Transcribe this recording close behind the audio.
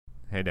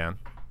Hey, Dan.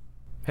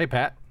 Hey,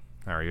 Pat.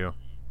 How are you?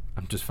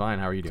 I'm just fine.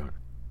 How are you doing?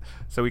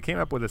 So we came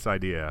up with this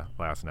idea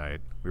last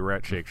night. We were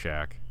at Shake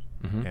Shack,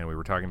 and we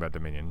were talking about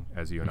Dominion,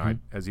 as you and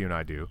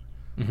I do.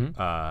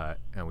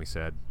 And we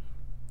said,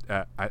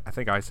 I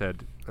think I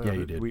said, Yeah,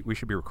 you did. We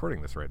should be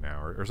recording this right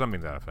now, or something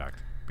to that effect,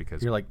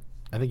 because You're like,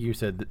 I think you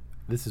said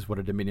this is what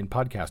a Dominion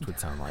podcast would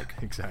sound like.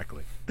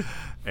 exactly.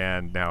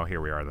 And now here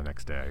we are the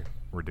next day.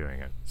 We're doing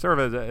it. Sort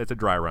of it's a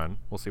dry run.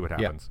 We'll see what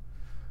happens.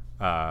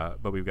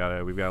 But we've got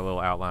a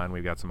little outline.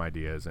 We've got some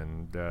ideas,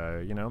 and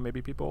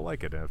maybe people will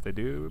like it. And if they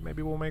do,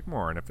 maybe we'll make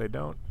more. And if they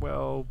don't,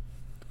 well,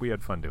 we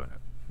had fun doing it.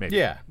 Maybe.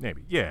 Yeah.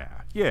 Maybe. Yeah.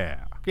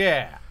 Yeah.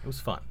 Yeah, it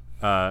was fun.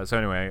 So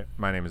anyway,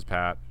 my name is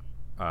Pat.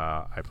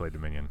 I play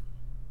Dominion.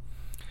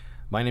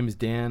 My name is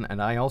Dan,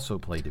 and I also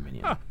play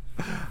Dominion.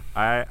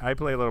 I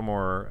play a little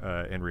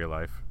more in real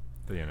life,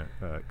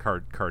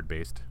 card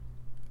based.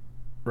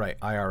 Right,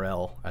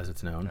 IRL as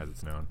it's known.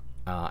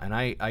 And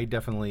I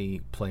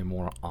definitely play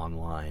more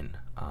online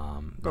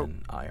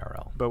than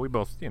IRL. But we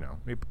both,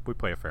 we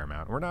play a fair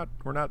amount. We're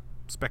not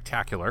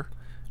spectacular.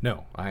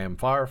 No, I am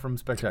far from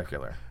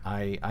spectacular.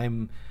 I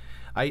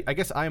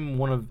guess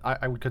I'm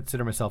I would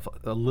consider myself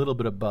a little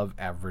bit above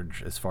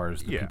average as far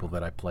as the people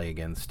that I play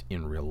against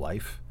in real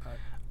life.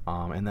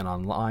 And then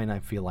online, I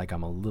feel like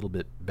I'm a little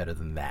bit better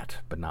than that,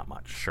 but not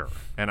much. Sure.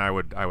 And I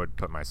would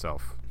put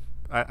myself.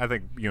 I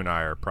think you and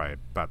I are probably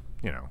about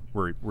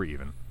we're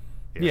even.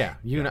 Yeah,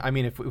 I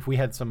mean, if we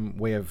had some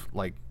way of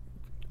like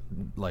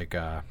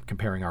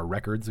comparing our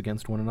records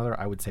against one another,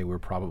 I would say we're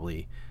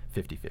probably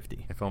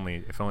 50-50. If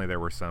only there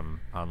were some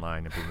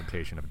online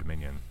implementation of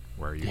Dominion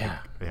where you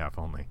if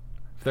only.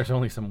 If there's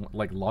only some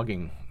like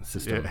logging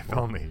system. If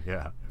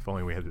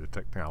only we had the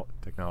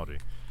technology.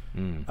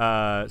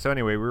 So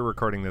anyway, we're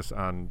recording this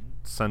on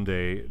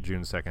Sunday,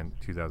 June 2nd,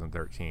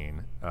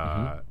 2013.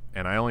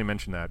 And I only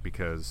mention that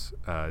because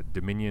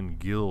Dominion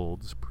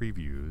Guilds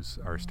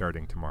previews are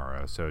starting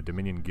tomorrow. So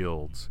Dominion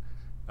Guilds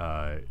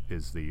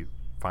is the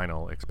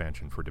final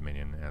expansion for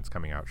Dominion, and it's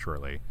coming out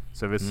shortly.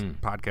 So this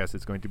podcast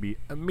is going to be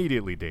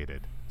immediately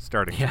dated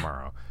starting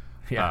tomorrow.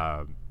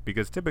 Yeah.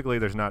 Because typically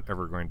there's not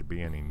ever going to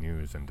be any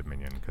news in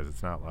Dominion, because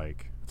it's not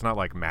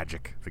like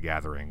Magic: The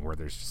Gathering where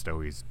there's just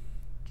always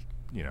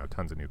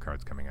tons of new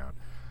cards coming out.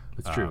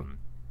 It's true.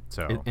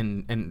 So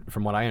and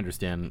from what I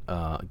understand,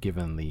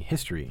 given the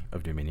history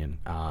of Dominion,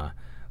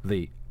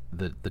 the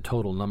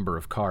total number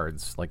of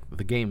cards, like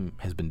the game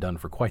has been done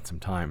for quite some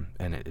time,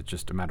 and it's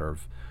just a matter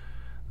of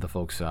the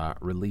folks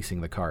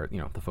releasing the card.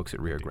 The folks at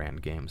Rio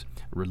Grande Games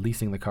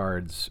releasing the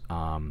cards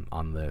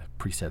on the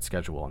preset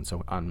schedule, and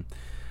so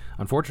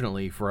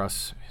unfortunately for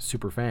us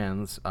super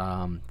fans,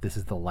 this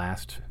is the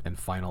last and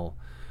final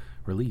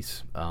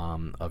release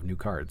of new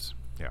cards.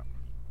 Yeah.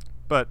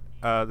 But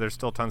there's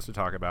still tons to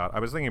talk about. I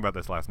was thinking about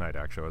this last night,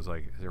 actually. I was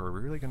like, are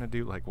we really going to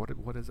do, like, what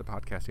does a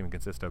podcast even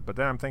consist of? But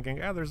then I'm thinking,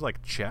 there's,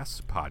 like,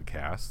 chess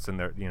podcasts, and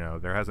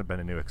there hasn't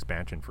been a new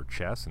expansion for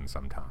chess in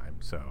some time.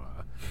 So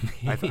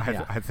I think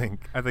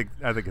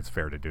it's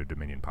fair to do a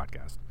Dominion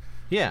podcast.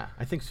 Yeah,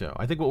 I think so.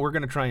 I think what we're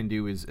going to try and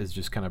do is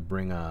just kind of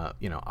bring,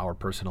 our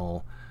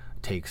personal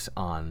takes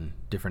on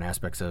different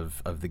aspects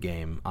of the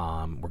game.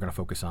 We're going to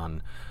focus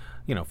on,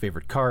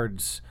 favorite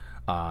cards,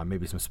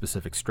 maybe some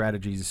specific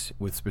strategies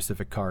with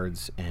specific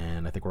cards,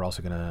 and I think we're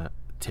also going to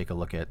take a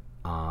look at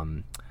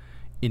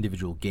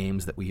individual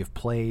games that we have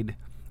played,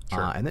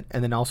 and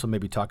then also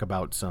maybe talk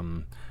about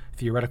some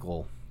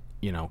theoretical,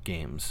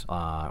 games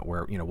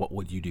where what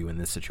would you do in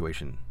this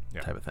situation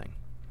type of thing.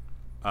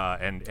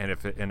 And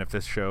if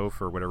this show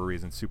for whatever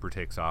reason super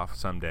takes off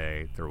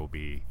someday, there will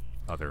be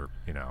other,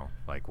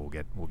 like we'll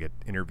get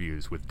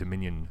interviews with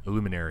Dominion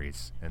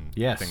luminaries and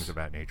things of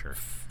that nature.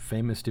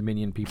 Famous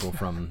Dominion people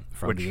from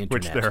the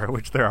internet.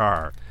 Which there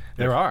are.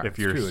 There are. If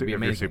you're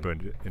super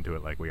into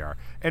it like we are.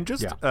 And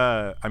just,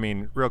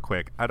 real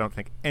quick, I don't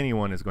think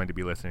anyone is going to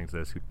be listening to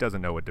this who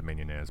doesn't know what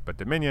Dominion is. But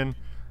Dominion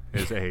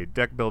is a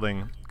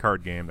deck-building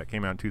card game that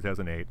came out in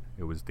 2008.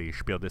 It was the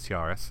Spiel des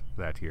Jahres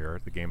that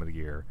year, the game of the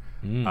year.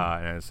 And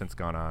has since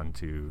gone on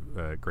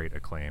to great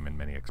acclaim and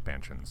many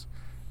expansions.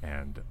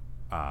 And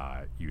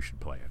you should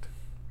play it.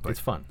 But it's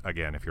fun.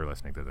 Again, if you're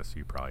listening to this,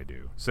 you probably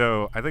do.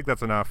 So I think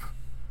that's enough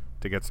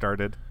to get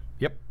started.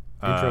 Yep.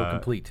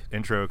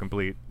 Intro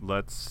complete.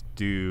 Let's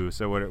do.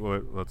 So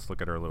let's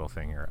look at our little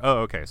thing here. Oh,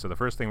 okay. So the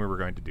first thing we were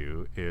going to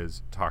do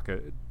is talk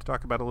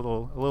about a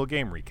little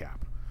game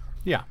recap.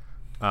 Yeah.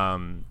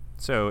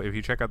 So if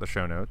you check out the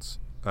show notes,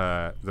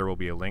 there will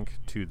be a link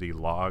to the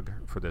log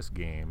for this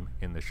game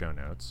in the show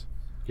notes.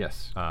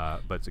 Yes.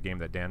 But it's a game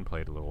that Dan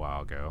played a little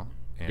while ago,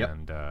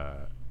 and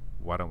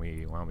why don't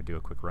we do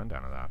a quick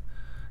rundown of that?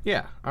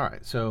 Yeah. All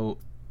right. So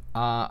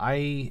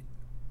I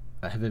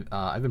have been,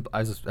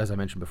 as I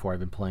mentioned before, I've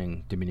been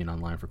playing Dominion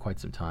Online for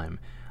quite some time.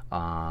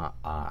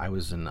 I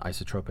was an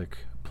isotropic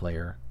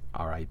player,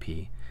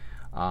 RIP,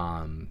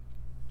 and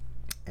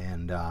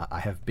I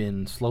have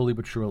been slowly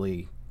but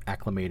surely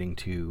acclimating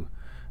to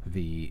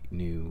the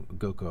new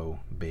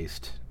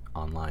GoKo-based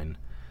online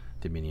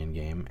Dominion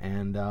game,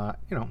 and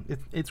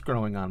it's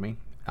growing on me.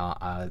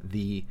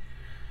 The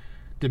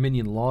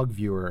Dominion Log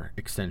Viewer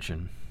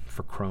extension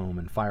for Chrome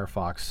and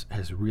Firefox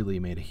has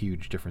really made a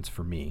huge difference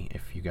for me.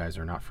 If you guys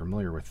are not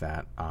familiar with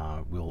that,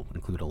 we'll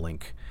include a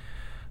link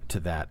to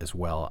that as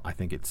well. I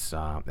think it's,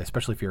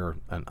 especially if you're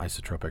an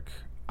isotropic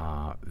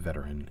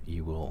veteran,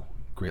 you will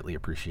greatly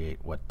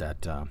appreciate what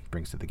that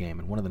brings to the game.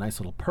 And one of the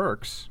nice little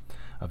perks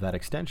of that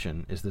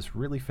extension is this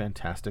really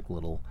fantastic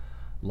little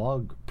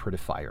log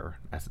prettifier,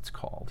 as it's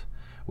called,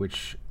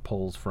 which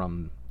pulls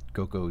from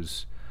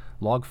GoCo's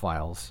log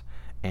files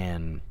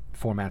and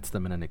formats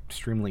them in an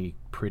extremely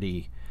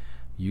pretty,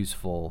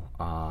 useful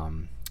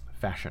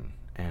fashion.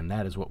 And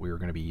that is what we were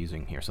going to be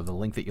using here. So the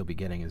link that you'll be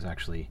getting is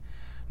actually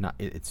not,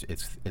 it's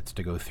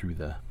to go through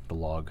the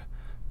log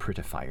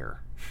prettifier.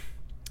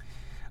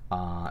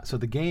 So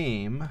the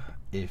game,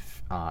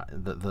 if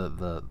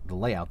the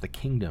layout, the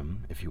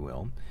kingdom, if you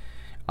will,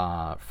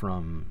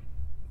 from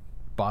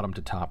bottom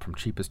to top, from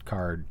cheapest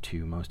card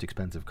to most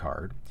expensive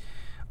card,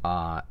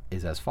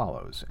 is as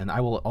follows. And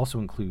I will also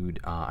include,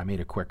 I made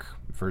a quick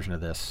version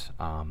of this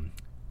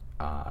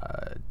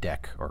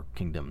deck or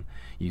kingdom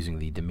using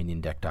the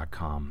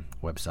dominiondeck.com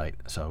website.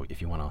 So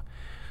if you want to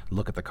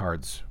look at the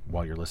cards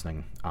while you're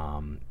listening,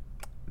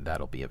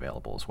 that'll be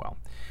available as well.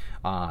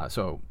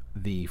 So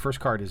the first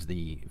card is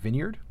the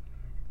Vineyard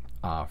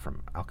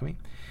from Alchemy,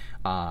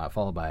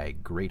 followed by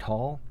Great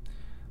Hall,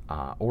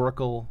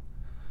 Oracle,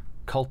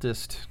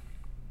 Cultist,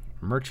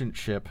 Merchant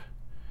Ship,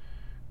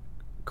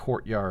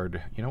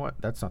 Courtyard. You know what?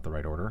 That's not the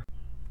right order.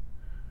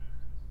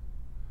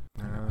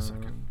 Hang on a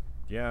second.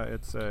 Yeah,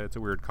 it's a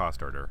weird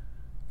cost order.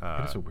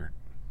 It is a weird.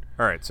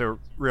 All right, so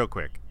real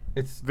quick.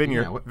 It's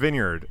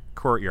Vineyard,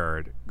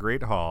 Courtyard,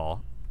 Great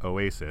Hall,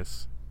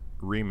 Oasis,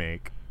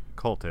 Remake,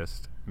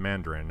 Cultist,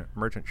 Mandarin,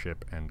 Merchant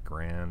Ship, and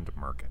Grand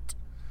Market.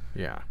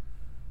 Yeah.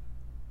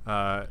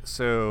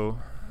 So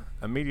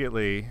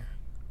immediately,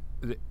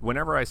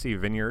 whenever I see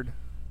Vineyard,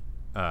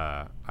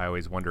 I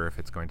always wonder if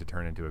it's going to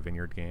turn into a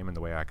Vineyard game, and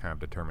the way I kind of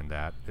determine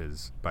that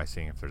is by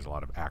seeing if there's a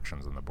lot of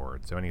actions on the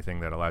board. So anything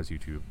that allows you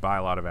to buy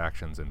a lot of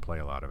actions and play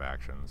a lot of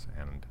actions,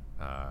 and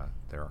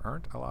there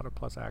aren't a lot of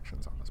plus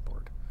actions on this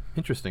board.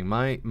 Interesting.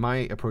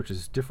 My approach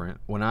is different.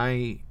 When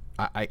I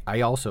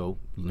also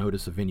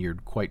notice a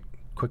Vineyard quite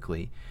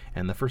quickly,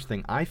 and the first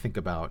thing I think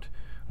about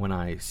when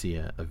I see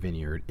a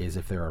Vineyard is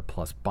if there are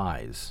plus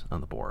buys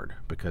on the board,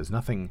 because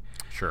nothing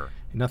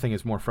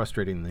is more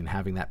frustrating than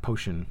having that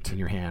potion in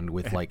your hand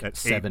with like at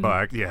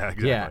 $7. Yeah,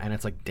 exactly. Yeah, and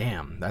it's like,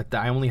 damn,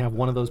 I only have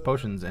one of those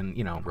potions, and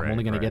I'm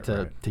only going to get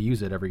to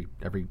use it every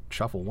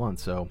shuffle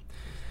once. So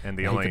and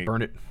the I only hate to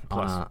burn it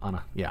plus, on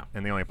a yeah.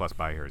 And the only plus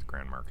buy here is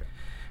Grand Market.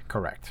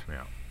 Correct.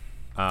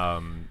 Yeah.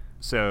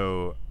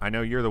 So I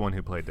know you're the one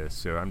who played this,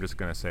 so I'm just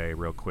going to say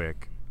real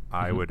quick,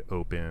 I would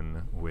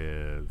open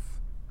with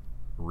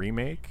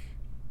Remake.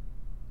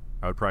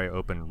 I would probably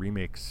open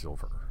Remake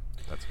Silver.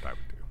 That's what I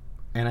would do.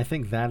 And I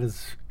think that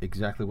is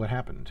exactly what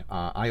happened.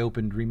 I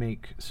opened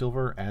Remake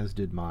Silver, as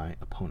did my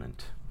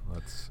opponent.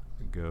 Let's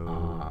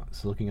go.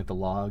 So looking at the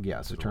log,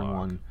 so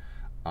turn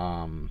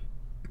one.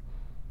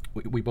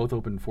 We both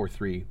opened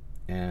 4-3,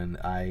 and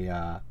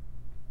I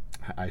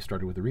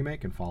started with the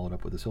Remake and followed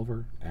up with the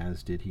Silver,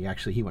 as did he.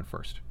 Actually, he went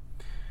first.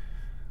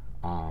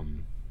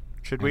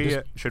 Should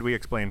we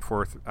explain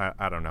fourth?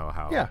 I don't know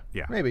how.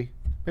 Yeah.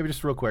 Maybe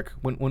just real quick.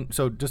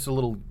 So just a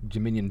little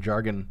Dominion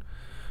jargon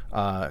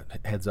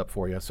heads up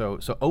for you. So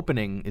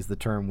opening is the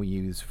term we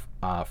use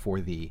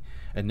for the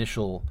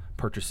initial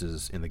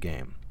purchases in the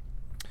game.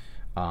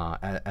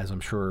 As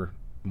I'm sure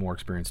more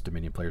experienced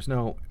Dominion players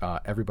know,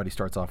 everybody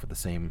starts off with the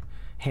same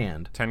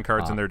hand. 10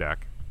 cards in their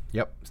deck.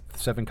 Yep,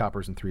 7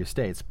 coppers and 3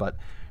 estates. But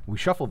we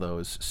shuffle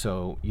those,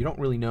 so you don't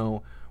really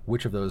know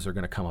which of those are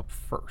going to come up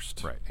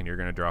first. Right, and you're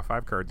going to draw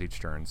 5 cards each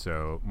turn.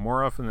 So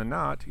more often than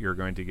not, you're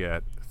going to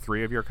get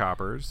 3 of your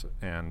coppers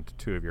and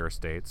 2 of your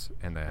estates,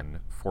 and then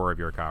 4 of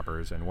your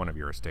coppers and 1 of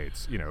your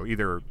estates.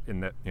 Either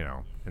in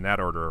that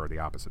order or the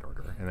opposite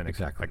order. And then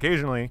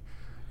occasionally,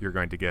 you're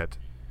going to get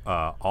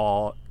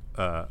all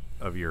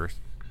of your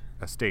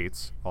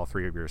estates, all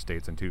 3 of your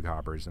estates and 2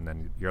 coppers, and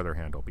then your other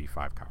hand will be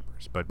 5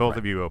 coppers. But both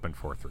of you open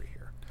 4-3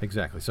 here.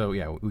 Exactly. So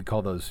yeah, we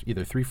call those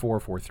either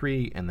 3-4,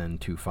 4-3, and then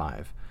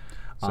 2-5.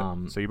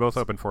 So you both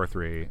opened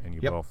 4-3, and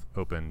you both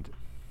opened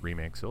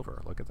Remake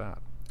Silver. Look at that.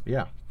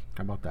 Yeah,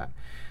 how about that?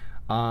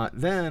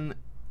 Then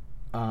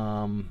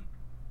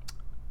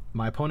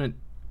my opponent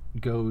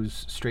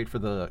goes straight for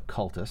the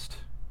Cultist,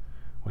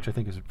 which I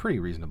think is a pretty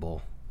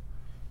reasonable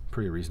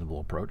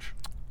approach.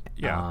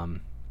 Yeah.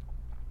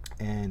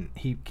 And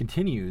he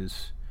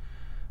continues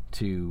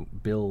to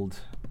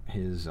build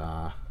his.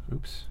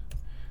 Oops,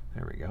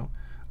 there we go.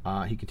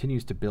 He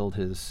continues to build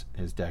his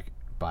deck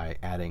by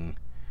adding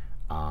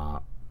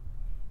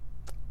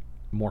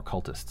more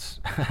cultists,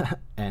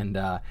 and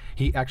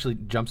he actually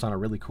jumps on a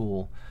really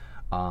cool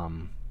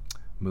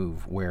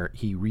move where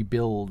he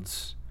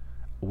rebuilds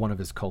one of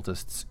his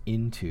cultists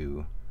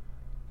into.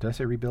 Did I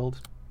say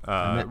rebuild?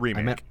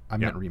 Remake. I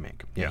meant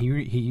remake. Yeah.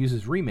 He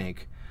uses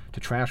remake to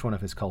trash one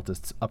of his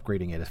cultists,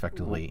 upgrading it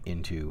effectively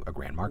into a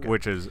Grand Market,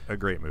 which is a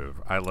great move.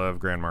 I love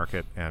Grand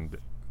Market, and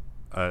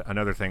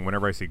another thing,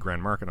 whenever I see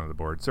Grand Market on the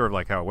board, sort of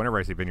like how whenever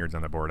I see vineyards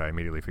on the board, I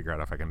immediately figure out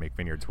if I can make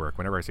vineyards work.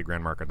 Whenever I see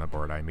Grand Market on the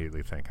board, I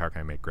immediately think, how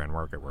can I make Grand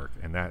Market work?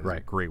 And that is a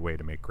great way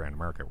to make Grand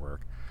Market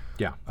work.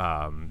 Yeah.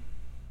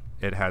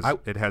 It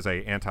has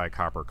a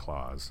anti-copper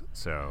clause,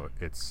 so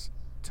it's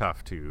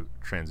tough to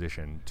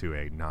transition to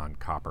a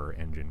non-copper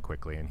engine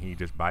quickly, and he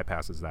just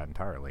bypasses that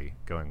entirely,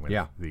 going with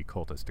the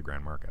Cultist to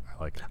Grand Market.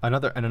 I like it.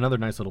 Another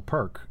nice little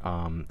perk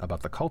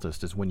about the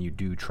Cultist is when you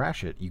do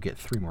trash it, you get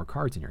 3 more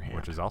cards in your hand,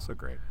 which is also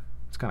great.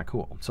 It's kind of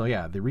cool. So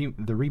yeah, the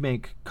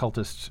remake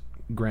Cultist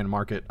Grand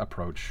Market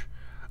approach,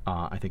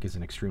 I think, is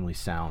an extremely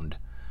sound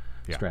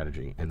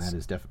strategy, and that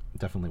is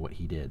definitely what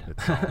he did.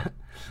 It's solid.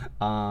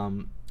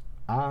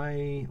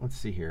 Let's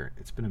see here.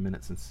 It's been a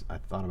minute since I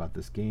thought about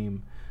this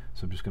game,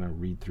 so I'm just going to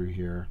read through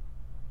here.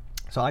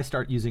 So I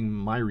start using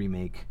my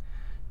remake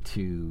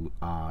to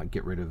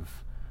get rid of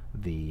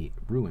the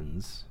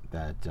ruins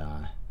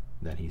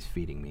that he's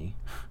feeding me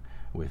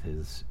with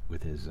his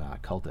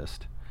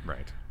Cultist.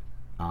 Right.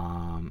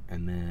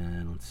 And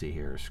then let's see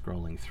here.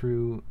 Scrolling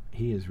through,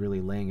 he is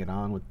really laying it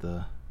on with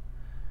the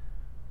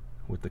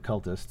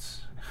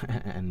Cultists,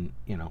 and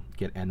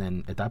and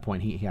then at that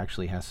point he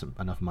actually has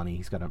enough money.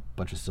 He's got a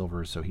bunch of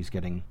silvers, so he's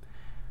getting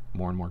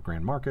more and more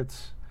Grand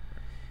Markets.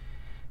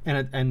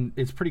 And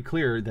it's pretty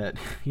clear that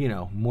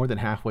more than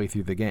halfway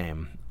through the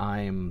game,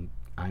 I'm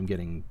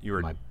getting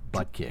my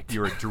butt kicked.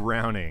 You are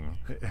drowning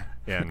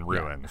in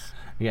ruins.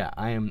 Yeah,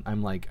 I'm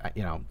like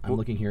I'm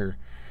looking here.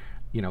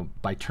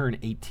 By turn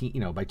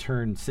 18, by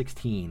turn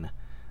 16,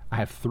 I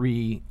have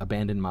 3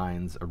 abandoned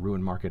mines, a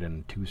ruined market,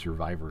 and 2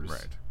 survivors.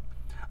 Right.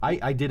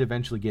 I did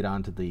eventually get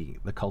onto the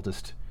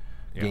Cultist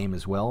game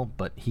as well,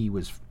 but he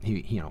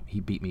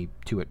beat me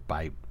to it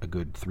by a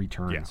good 3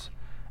 turns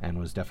and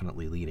was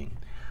definitely leading.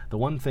 The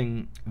one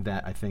thing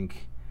that I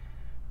think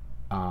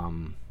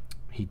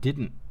he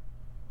didn't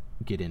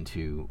get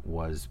into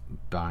was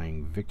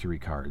buying victory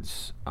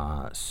cards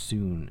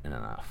soon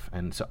enough.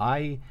 And so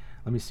let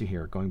me see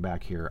here, going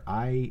back here,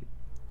 I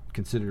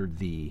considered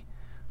the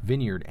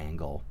vineyard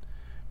angle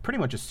pretty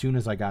much as soon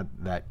as I got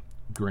that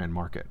Grand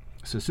Market.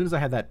 So as soon as I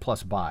had that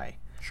plus buy,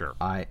 sure,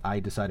 I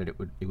decided it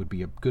would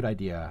be a good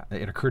idea.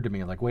 It occurred to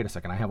me, like, wait a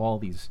second, I have all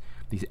these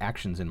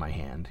actions in my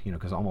hand,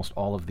 because almost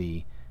all of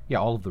the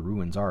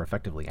ruins are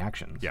effectively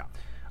actions. Yeah.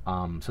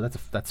 So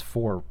that's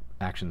 4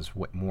 actions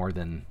more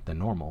than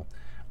normal.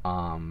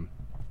 So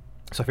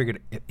I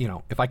figured,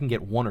 if I can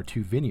get 1 or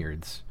 2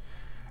 vineyards,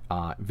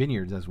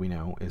 as we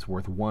know, is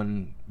worth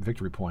 1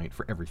 victory point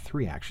for every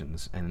 3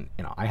 actions, and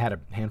I had a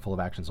handful of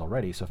actions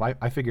already. So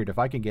I figured if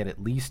I could get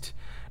at least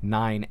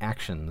 9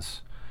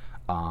 actions,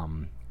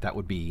 that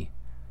would be,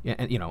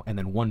 and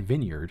then 1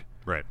 vineyard,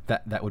 right?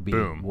 That would be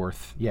Boom.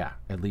 worth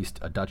at least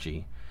a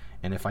duchy,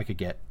 and if I could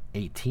get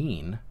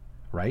 18,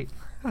 right,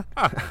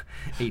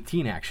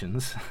 18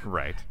 actions,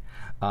 right,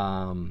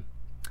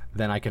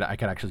 then I could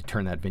actually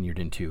turn that vineyard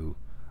into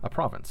a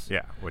province.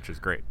 Yeah, which is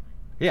great.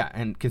 Yeah,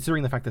 and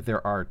considering the fact that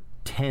there are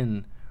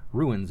 10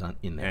 ruins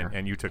in there,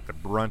 and you took the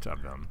brunt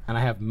of them, and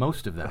I have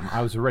most of them,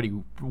 I was already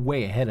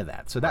way ahead of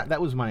that. So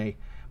that was my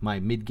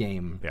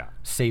mid-game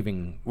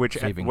saving.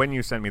 When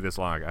you sent me this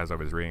log, as I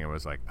was reading, it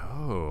was like,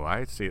 oh,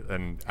 I see.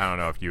 And I don't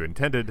know if you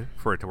intended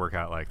for it to work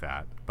out like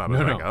that, but I was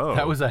like, oh,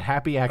 that was a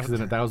happy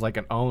accident. That was like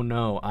an, oh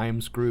no,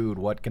 I'm screwed.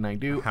 What can I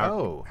do?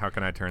 How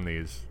can I turn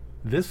these?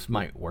 This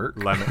might work.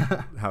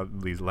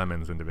 These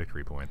lemons into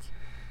victory points.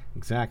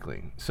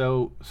 Exactly.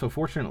 So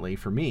fortunately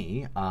for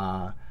me,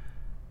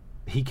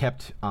 he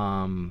kept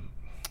buying.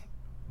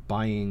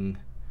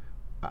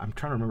 I'm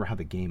trying to remember how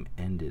the game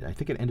ended. I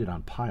think it ended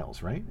on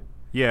piles, right?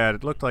 Yeah,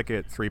 it looked like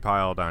it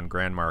 3-piled on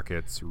Grand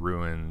Markets,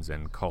 Ruins,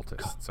 and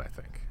Cultists, I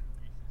think.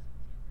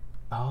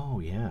 Oh,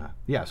 yeah.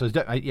 Yeah, so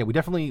we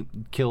definitely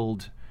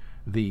killed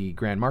the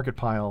Grand Market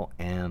pile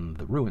and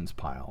the Ruins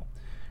pile.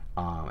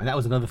 And that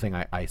was another thing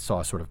I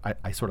saw sort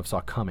of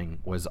saw coming,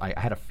 was I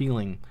had a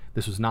feeling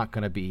this was not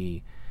going to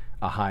be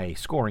a high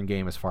scoring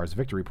game as far as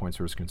victory points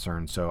was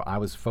concerned. So I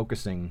was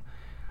focusing,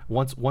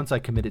 once I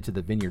committed to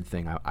the vineyard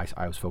thing,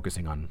 I was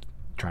focusing on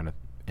trying to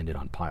end it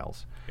on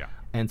piles. Yeah.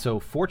 And so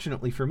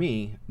fortunately for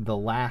me,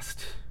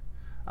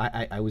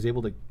 I was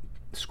able to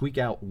squeak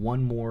out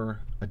 1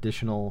 more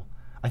additional.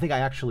 I think I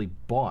actually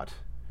bought,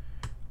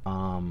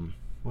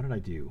 what did I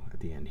do at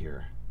the end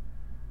here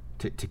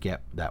to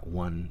get that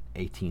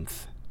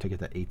 1/18th, to get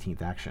that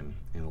 18th action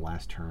in the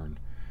last turn?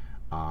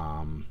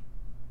 I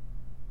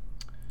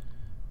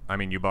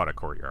mean, you bought a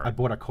courtyard. I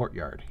bought a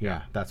courtyard.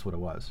 Yeah, that's what it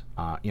was.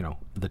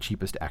 The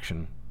cheapest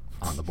action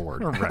on the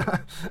board. Right.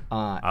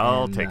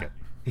 I'll take it.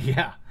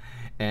 Yeah.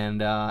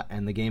 And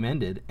the game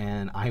ended,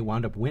 and I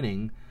wound up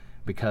winning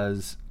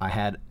because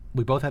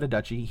we both had a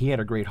duchy. He had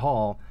a great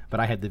hall, but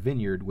I had the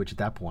vineyard, which at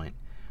that point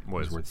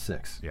was worth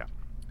 6. Yeah.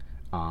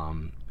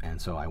 And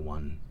so I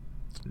won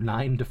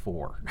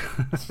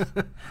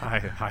 9-4.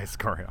 high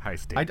scoring, high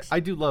stakes.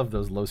 I do love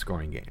those low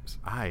scoring games.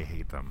 I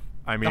hate them.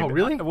 I mean, oh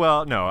really?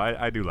 Well, no,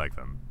 I do like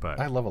them, but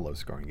I love a low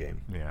scoring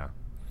game. Yeah.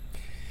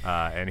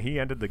 And he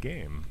ended the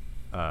game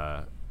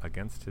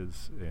against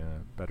his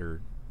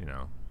better.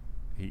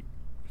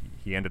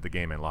 he ended the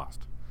game and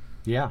lost.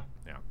 Yeah.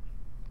 Yeah,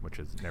 which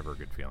is never a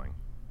good feeling.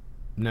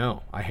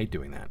 No, I hate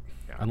doing that.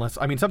 Yeah. Unless,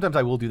 I mean, sometimes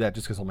I will do that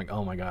just because I'm like,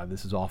 oh my God,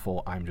 this is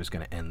awful. I'm just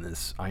going to end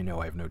this. I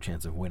know I have no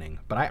chance of winning.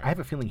 But I have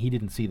a feeling he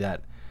didn't see the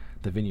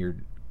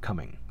vineyard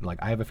coming. Like,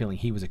 I have a feeling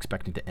he was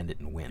expecting to end it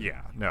and win.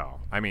 Yeah, no.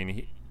 I mean,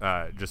 he,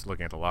 just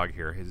looking at the log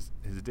here,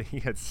 he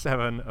had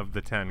 7 of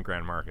the 10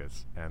 Grand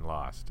Markets and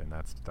lost, and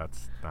that's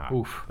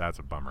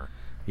a bummer.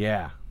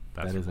 Yeah,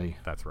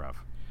 that's rough.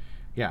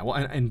 Yeah, well,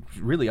 and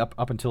really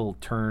up until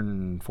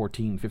turn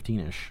 14,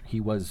 15-ish, he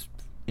was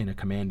in a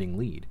commanding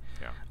lead.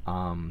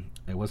 Yeah.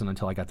 It wasn't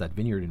until I got that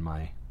vineyard in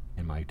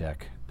my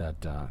deck that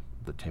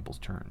the tables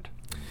turned.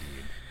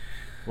 Indeed.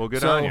 Well,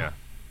 good on you.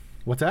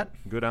 What's that?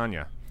 Good on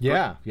you.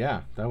 Yeah,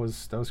 that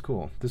was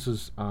cool. This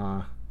was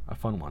a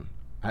fun one.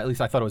 At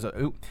least I thought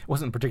it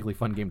wasn't a particularly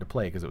fun game to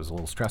play because it was a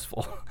little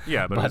stressful.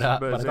 Yeah, but I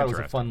thought it was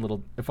a fun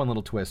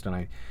little twist, and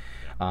I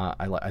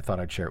thought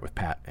I'd share it with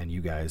Pat and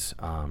you guys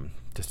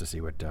just to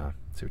see what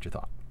you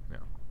thought. Yeah,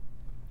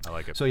 I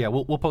like it. So yeah,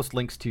 we'll post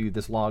links to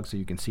this log so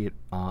you can see it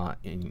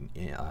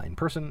in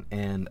person,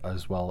 and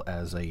as well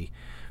as a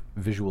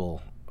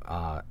visual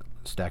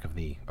stack of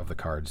the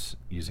cards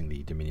using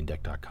the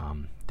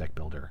DominionDeck.com deck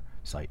builder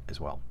site as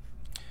well.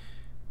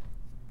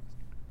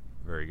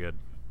 Very good.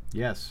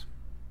 Yes.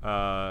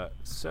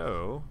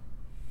 So,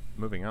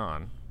 moving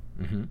on,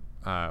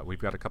 we've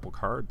got a couple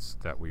cards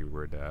that we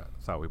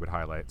thought we would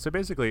highlight. So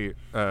basically,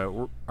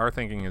 our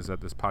thinking is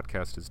that this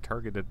podcast is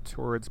targeted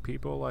towards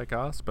people like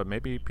us, but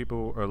maybe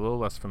people are a little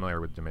less familiar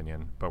with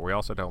Dominion, but we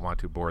also don't want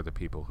to bore the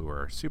people who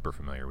are super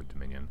familiar with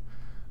Dominion.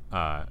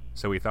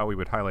 So we thought we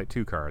would highlight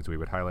 2 cards. We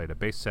would highlight a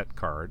base set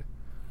card,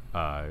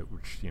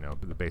 which,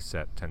 the base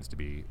set tends to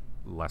be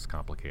less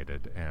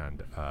complicated,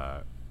 and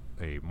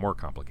a more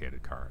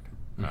complicated card.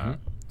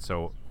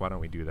 So why don't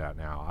we do that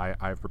now?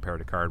 I've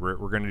prepared a card. We're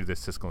going to do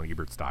this Siskel and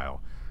Ebert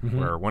style,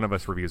 where one of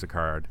us reviews a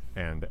card,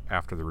 and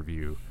after the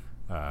review,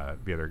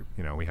 the other,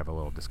 we have a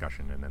little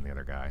discussion, and then the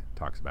other guy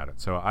talks about it.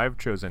 So I've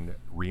chosen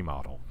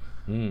Remodel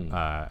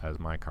as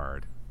my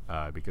card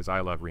because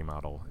I love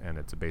Remodel, and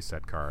it's a base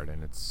set card,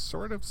 and it's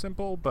sort of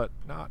simple, but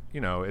not.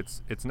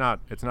 It's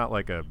not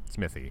like a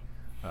Smithy,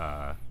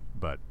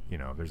 but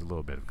there's a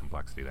little bit of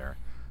complexity there.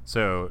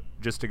 So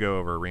just to go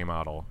over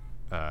Remodel.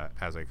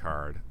 As a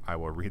card, I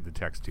will read the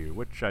text to you,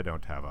 which I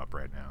don't have up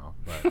right now,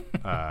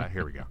 but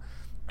here we go.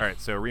 All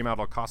right, so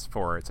Remodel costs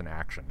 4. It's an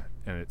action,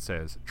 and it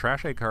says,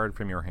 trash a card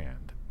from your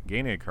hand.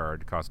 Gain a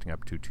card costing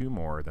up to 2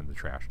 more than the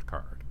trashed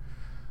card.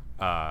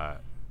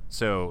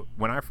 So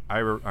when I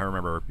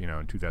remember,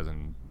 in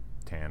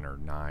 2010 or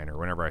 9 or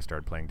whenever I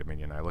started playing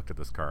Dominion, I looked at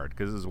this card,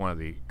 because this is one of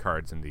the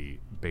cards in the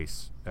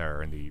base,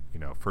 or in the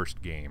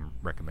first game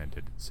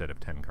recommended set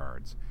of 10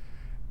 cards.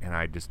 And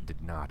I just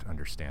did not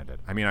understand it.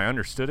 I mean, I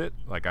understood it.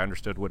 Like, I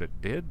understood what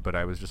it did, but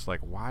I was just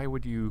like, why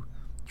would you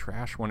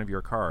trash one of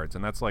your cards?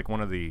 And that's like one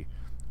of the,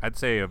 I'd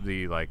say, of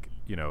the,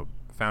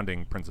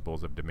 founding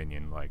principles of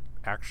Dominion, like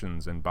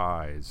actions and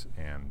buys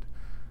and,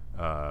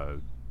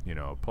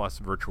 plus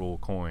virtual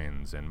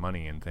coins and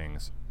money and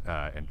things.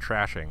 And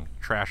trashing.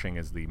 Trashing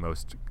is the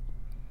most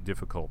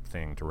difficult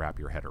thing to wrap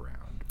your head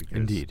around. Because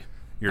Indeed.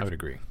 I would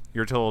agree.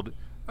 You're told,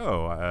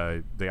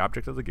 the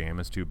object of the game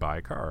is to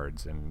buy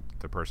cards, and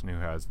the person who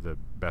has the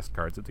best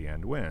cards at the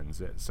end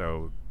wins.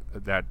 So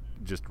that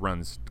just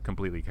runs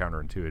completely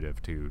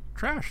counterintuitive to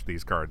trash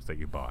these cards that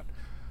you bought.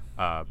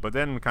 But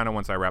then kind of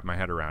once I wrapped my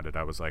head around it,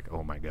 I was like,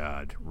 oh my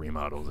God,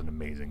 Remodel is an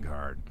amazing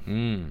card.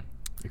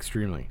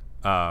 Extremely.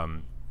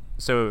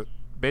 So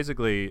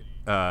basically,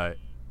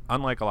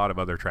 unlike a lot of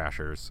other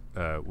trashers,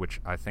 which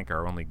I think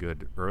are only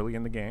good early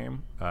in the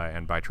game,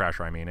 and by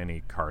trasher I mean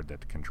any card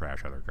that can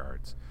trash other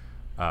cards.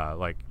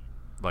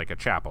 Like a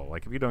chapel.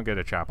 Like, if you don't get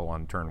a chapel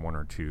on turn 1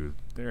 or 2,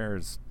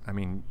 there's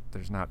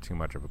not too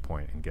much of a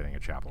point in getting a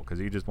chapel, because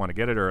you just want to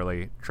get it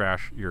early,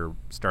 trash your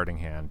starting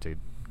hand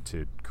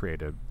to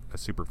create a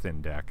super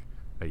thin deck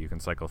that you can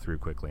cycle through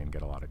quickly and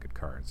get a lot of good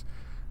cards.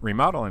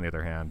 Remodel, on the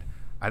other hand,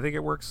 I think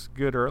it works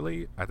good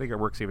early. I think it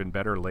works even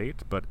better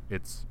late, but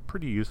it's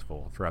pretty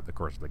useful throughout the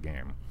course of the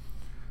game.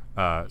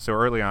 So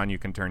early on, you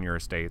can turn your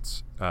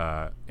estates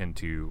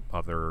into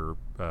other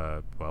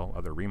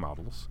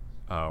remodels.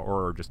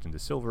 Or just into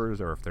silvers,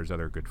 or if there's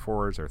other good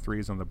 4s or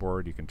 3s on the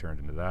board, you can turn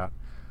it into that.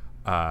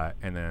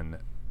 And then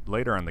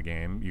later on the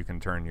game, you can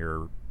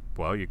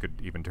you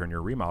could even turn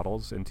your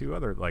remodels into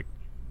other, like,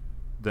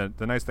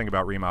 the nice thing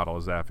about remodel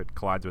is that if it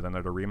collides with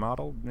another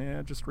remodel,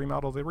 just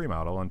remodel the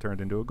remodel and turn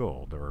it into a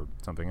gold or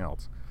something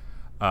else.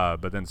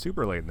 But then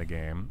super late in the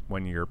game,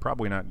 when you're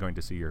probably not going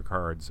to see your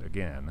cards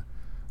again,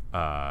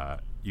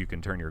 you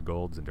can turn your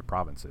golds into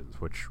provinces,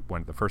 which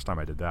the first time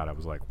I did that, I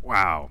was like,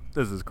 wow,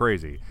 this is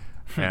crazy.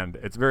 And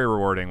it's very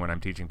rewarding when I'm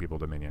teaching people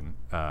Dominion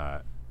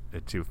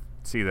to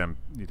see them,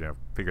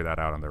 figure that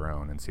out on their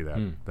own and see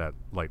that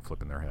light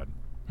flip in their head.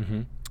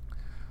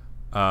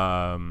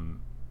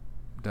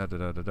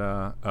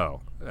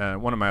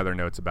 One of my other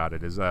notes about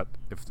it is that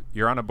if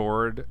you're on a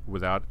board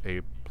without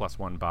a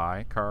 +1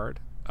 buy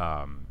card,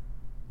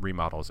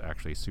 remodel is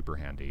actually super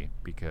handy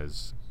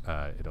because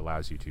it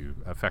allows you to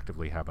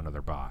effectively have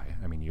another buy.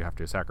 I mean, you have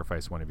to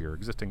sacrifice one of your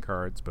existing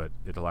cards, but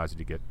it allows you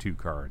to get 2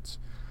 cards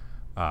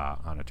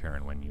on a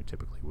turn when you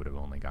typically would have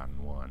only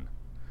gotten 1.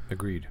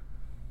 Agreed.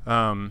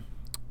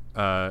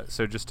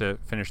 So just to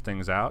finish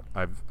things out,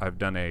 I've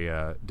done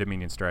a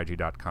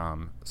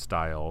DominionStrategy.com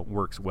style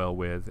works well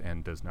with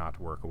and does not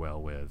work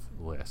well with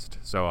list.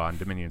 So on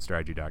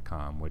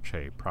DominionStrategy.com, which,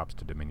 hey, props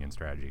to Dominion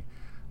Strategy.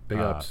 Big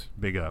ups.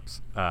 Big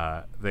ups.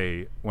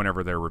 They,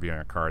 whenever they're reviewing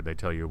a card, they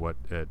tell you what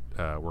it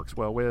works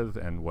well with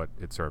and what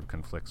it sort of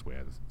conflicts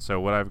with. So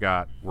what I've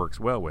got works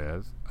well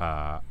with,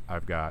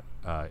 I've got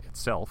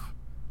itself,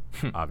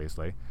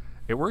 obviously.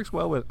 It works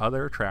well with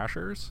other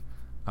trashers.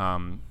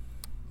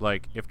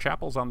 Like, if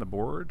Chapel's on the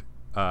board,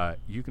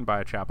 you can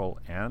buy a Chapel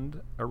and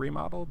a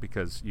remodel,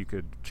 because you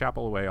could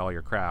Chapel away all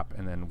your crap,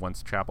 and then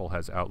once Chapel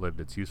has outlived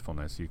its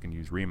usefulness, you can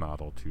use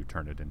remodel to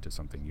turn it into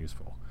something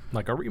useful.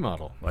 Like a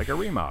remodel.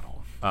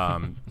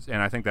 And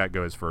I think that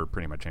goes for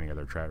pretty much any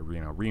other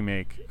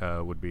remake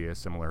would be a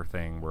similar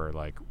thing, where,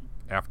 like,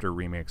 after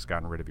remake's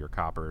gotten rid of your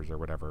coppers or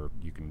whatever,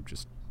 you can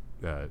just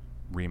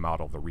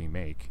remodel the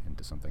remake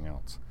into something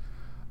else.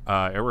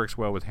 It works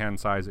well with hand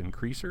size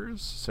increasers,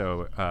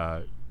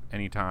 so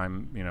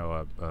anytime,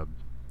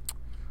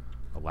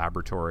 a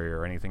laboratory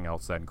or anything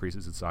else that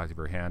increases the size of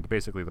your hand,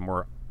 basically the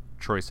more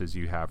choices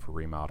you have for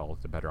remodel,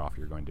 the better off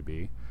you're going to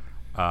be.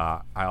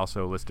 I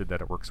also listed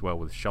that it works well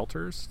with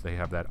shelters. They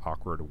have that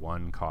awkward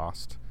 1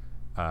 cost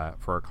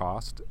for a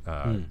cost,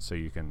 so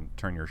you can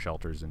turn your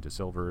shelters into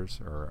silvers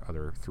or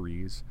other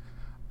 3s.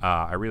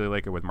 I really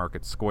like it with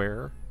Market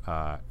Square,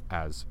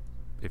 as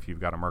if you've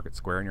got a Market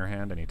Square in your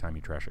hand, anytime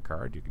you trash a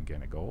card, you can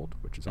gain a gold,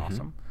 which is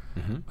awesome.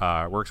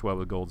 It works well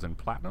with golds and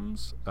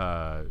platinums.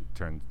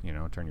 Turn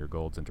your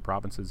golds into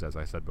provinces, as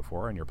I said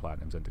before, and your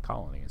platinums into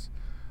colonies.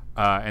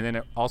 And then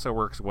it also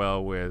works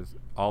well with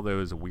all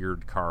those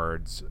weird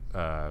cards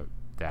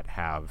that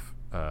have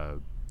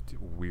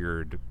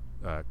weird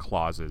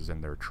clauses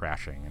in their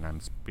trashing. And I'm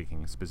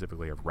speaking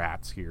specifically of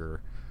rats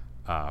here,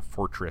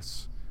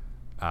 Fortress.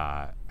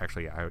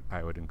 Actually,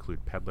 I would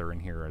include Peddler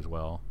in here as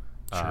well.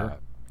 Sure.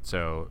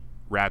 So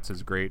rats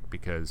is great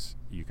because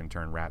you can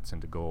turn rats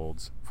into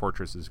golds.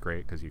 Fortress is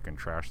great because you can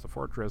trash the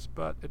fortress,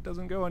 but it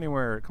doesn't go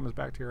anywhere. It comes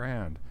back to your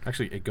hand.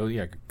 Actually, it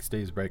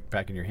stays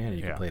back in your hand, and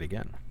you can play it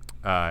again.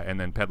 And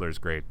then Peddler's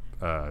great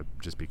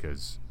just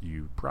because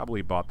you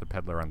probably bought the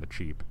Peddler on the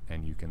cheap,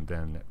 and you can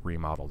then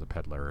remodel the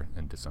Peddler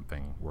into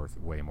something worth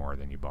way more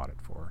than you bought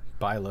it for.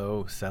 Buy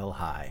low, sell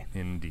high.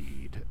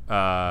 Indeed.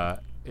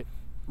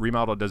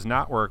 Remodel does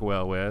not work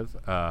well with...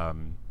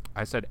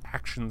 I said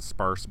action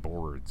sparse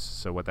boards.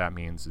 So what that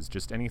means is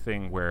just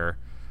anything where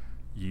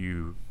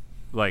you,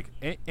 like,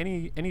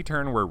 any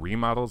turn where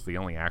remodel's the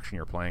only action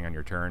you're playing on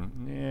your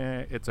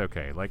turn, it's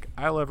okay. Like,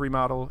 I love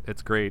remodel,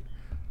 it's great,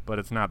 but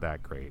it's not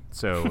that great.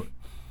 So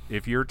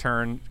if your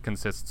turn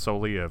consists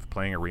solely of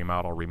playing a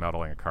remodel,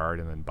 remodeling a card,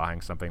 and then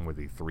buying something with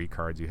the 3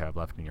 cards you have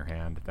left in your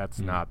hand, that's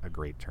not a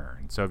great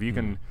turn. So if you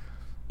can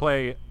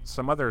play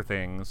some other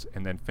things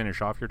and then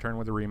finish off your turn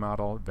with a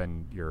remodel,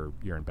 then you're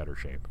in better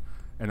shape.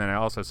 And then I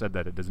also said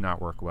that it does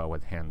not work well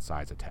with hand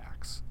size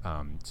attacks.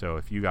 So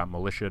if you got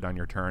militia'd on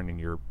your turn and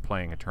you're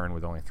playing a turn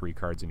with only 3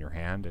 cards in your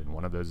hand, and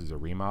one of those is a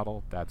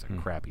remodel, that's a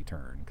crappy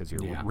turn, because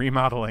you're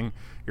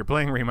you're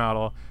playing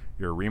remodel,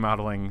 you're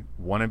remodeling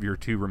one of your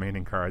 2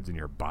 remaining cards, and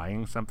you're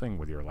buying something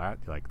with your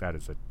like, that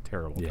is a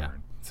terrible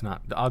turn. It's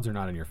not, the odds are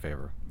not in your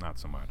favor. Not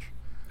so much.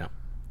 No.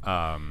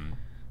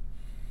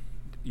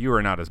 You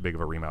are not as big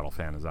of a remodel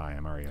fan as I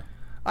am, are you?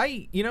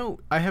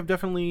 I have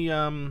definitely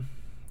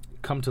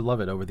come to love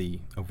it over the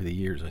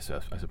years. I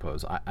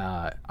suppose.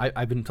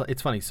 I've been.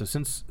 It's funny. So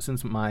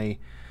since my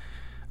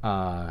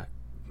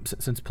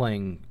since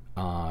playing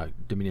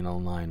Dominion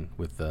Online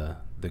with the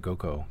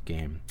GoKo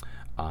game,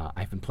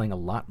 I've been playing a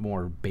lot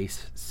more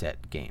base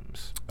set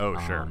games. Oh,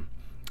 sure.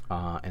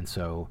 And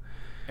so.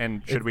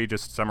 And should we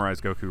just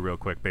summarize Goku real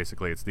quick?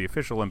 Basically, it's the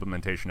official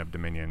implementation of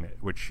Dominion,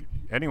 which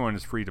anyone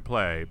is free to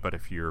play, but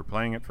if you're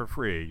playing it for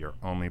free, you're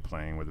only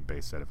playing with a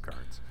base set of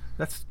cards.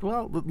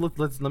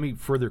 Let me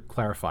further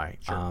clarify.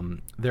 Sure.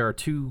 There are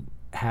 2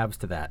 halves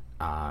to that,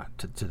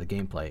 to the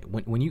gameplay.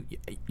 When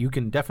you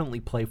can definitely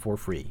play for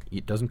free.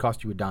 It doesn't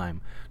cost you a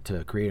dime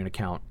to create an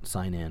account,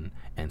 sign in,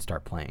 and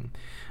start playing.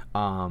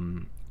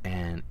 And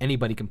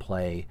anybody can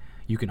play.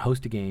 You can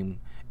host a game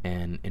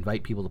and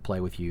invite people to play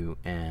with you,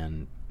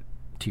 and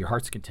to your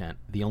heart's content.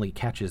 The only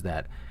catch is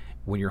that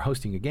when you're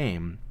hosting a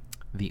game,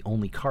 the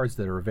only cards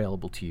that are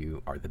available to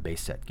you are the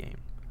base set game.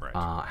 Right.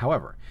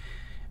 However,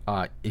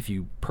 if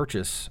you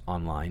purchase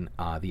online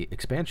the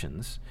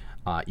expansions,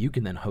 you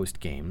can then host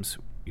games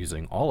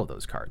using all of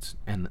those cards.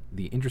 And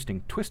the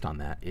interesting twist on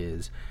that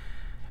is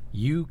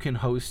you can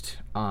host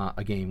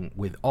a game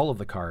with all of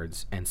the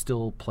cards and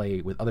still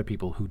play with other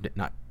people who did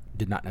not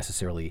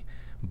necessarily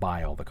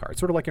buy all the cards,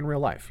 sort of like in real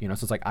life, so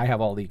it's like I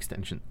have all the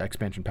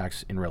expansion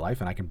packs in real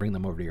life, and I can bring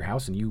them over to your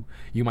house, and you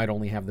might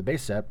only have the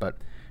base set, but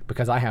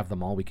because I have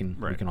them all, we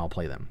can all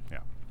play them.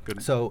 Yeah,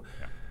 good. So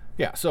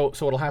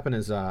what'll happen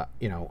is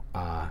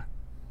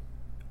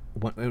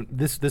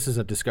this is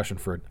a discussion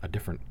for a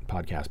different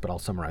podcast, but I'll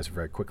summarize it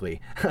very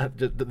quickly.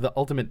 The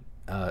ultimate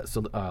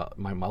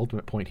my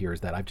ultimate point here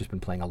is that I've just been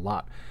playing a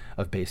lot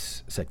of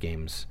base set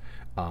games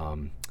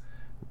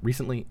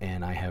recently,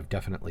 and I have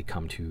definitely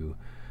come to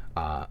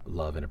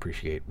love and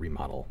appreciate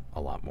Remodel a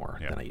lot more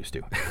than I used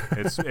to.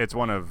 It's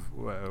one of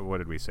what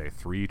did we say?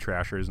 3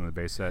 trashers in the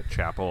base set: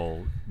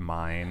 Chapel,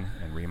 Mine,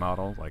 and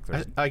Remodel. Like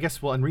I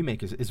guess. Well, and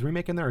Remake is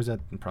Remake in there, or is that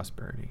in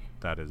Prosperity?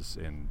 That is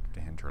in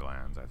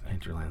Hinterlands, I think.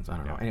 Hinterlands. I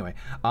don't know. Anyway,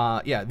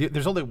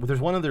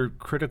 there's one other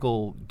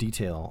critical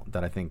detail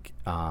that I think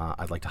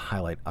I'd like to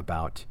highlight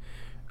about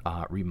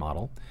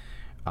Remodel,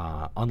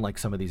 unlike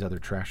some of these other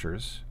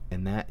trashers,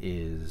 and that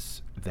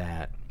is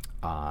that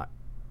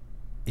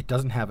it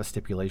doesn't have a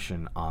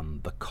stipulation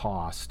on the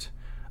cost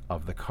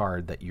of the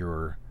card that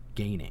you're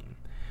gaining.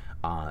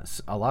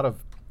 A lot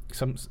of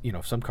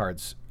some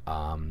cards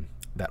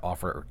that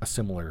offer a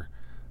similar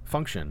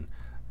function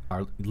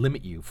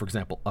limit you. For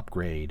example,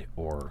 Upgrade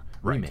or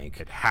Remake.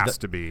 It has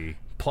to be.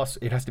 Plus,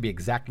 it has to be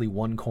exactly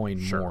 1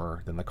 coin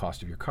more than the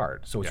cost of your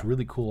card. So what's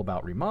really cool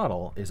about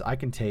Remodel is I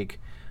can take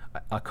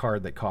a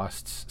card that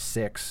costs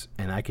 6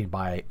 and I can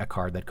buy a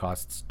card that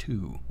costs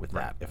 2 with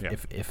that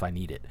if I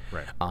need it,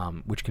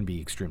 which can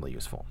be extremely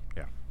useful.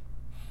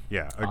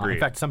 Yeah, agreed. In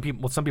fact,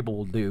 what some people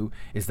will do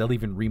is they'll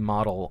even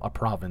remodel a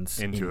province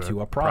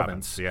into a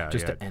province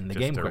just to end the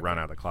game quickly. Run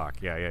out the clock.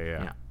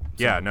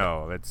 Yeah,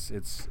 no, it's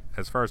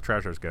as far as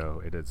trashers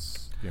go,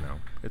 it's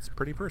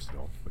pretty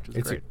versatile, which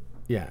is great.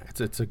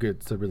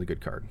 It's a really good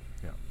card.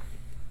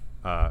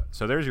 Yeah.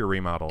 So there's your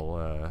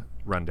Remodel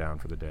rundown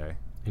for the day.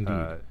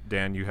 Indeed.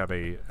 Dan, you have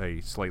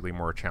a slightly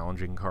more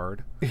challenging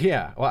card.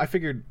 Yeah. Well, I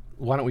figured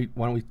why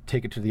don't we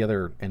take it to the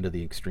other end of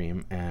the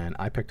extreme, and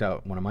I picked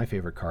out one of my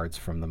favorite cards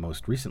from the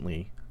most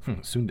recently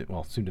soon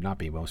to not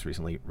be most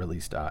recently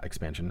released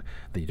expansion,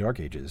 the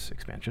Dark Ages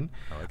expansion.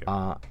 I like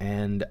it.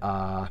 And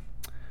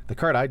the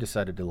card I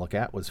decided to look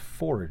at was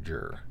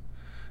Forager.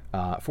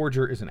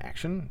 Forager is an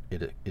action.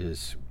 It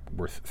is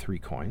worth 3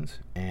 coins,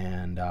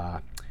 and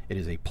it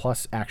is a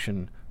plus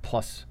action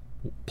plus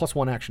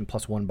 1 action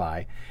plus 1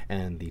 buy,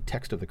 and the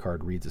text of the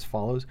card reads as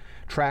follows: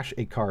 trash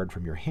a card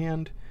from your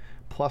hand,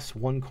 plus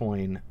 1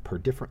 coin per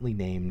differently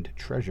named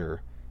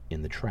treasure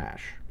in the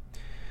trash.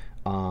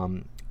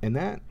 And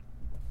that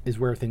is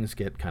where things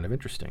get kind of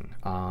interesting.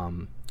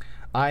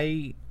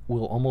 I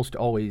will almost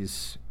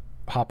always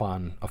hop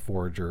on a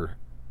Forager,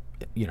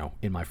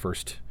 in my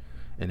first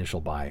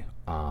initial buy.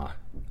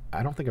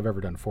 I don't think I've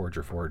ever done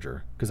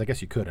Forager, because I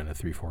guess you could in a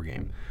 3-4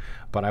 game,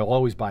 but I will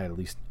always buy at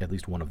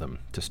least one of them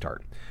to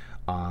start.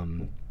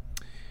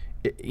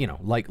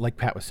 Like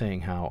Pat was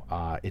saying,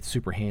 how it's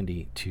super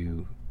handy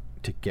to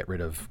get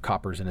rid of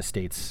coppers and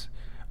estates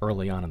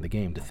early on in the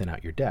game to thin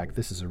out your deck.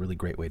 This is a really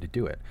great way to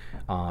do it.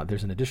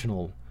 There's an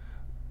additional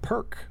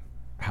perk,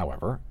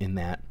 however, in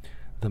that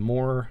the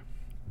more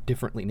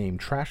differently named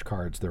trash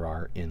cards there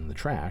are in the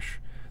trash,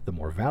 the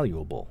more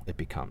valuable it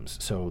becomes.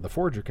 So the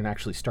Forager can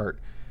actually start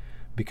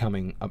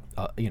becoming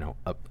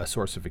a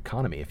source of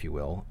economy, if you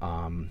will,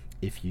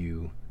 if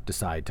you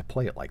decide to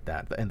play it like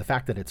that. And the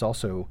fact that it's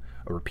also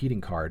a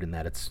repeating card in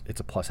that it's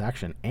a plus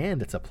action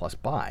and it's a plus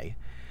buy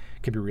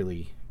can be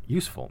really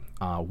useful.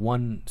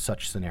 One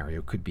such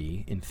scenario could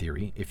be, in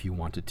theory, if you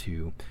wanted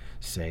to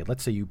say,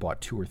 let's say you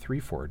bought 2 or 3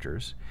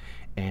 Foragers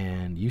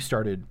and you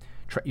started,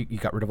 you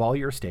got rid of all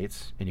your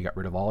estates and you got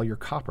rid of all your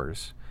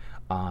coppers,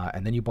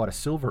 and then you bought a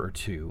silver or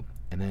 2,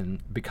 and then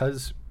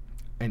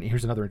and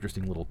here's another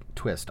interesting little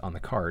twist on the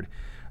card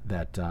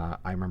that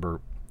I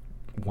remember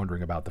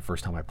wondering about the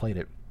first time I played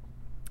it.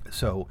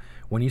 So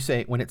when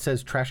it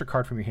says trash a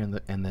card from your hand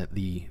and that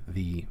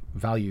the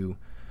value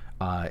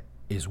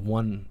is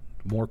 1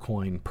 more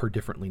coin per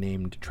differently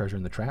named treasure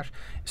in the trash.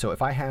 So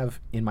if I have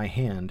in my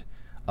hand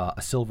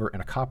a silver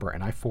and a copper,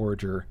 and I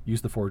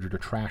use the Forager to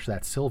trash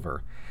that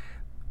silver,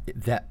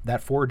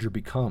 that Forager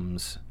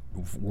becomes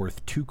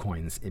worth 2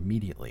 coins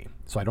immediately.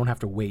 So I don't have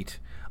to wait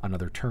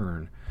another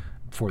turn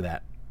for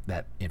that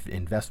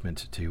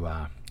investment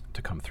to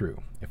come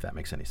through, if that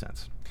makes any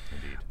sense.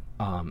 Indeed.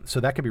 So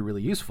that can be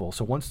really useful.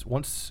 So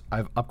once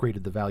I've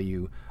upgraded the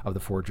value of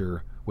the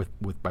Forager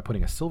by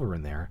putting a silver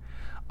in there,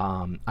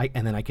 and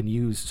then I can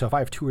use. So if I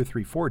have 2 or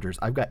 3 Foragers,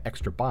 I've got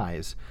extra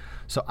buys,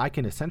 so I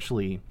can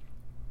essentially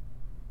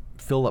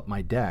fill up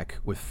my deck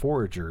with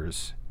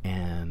Foragers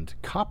and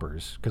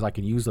coppers, because I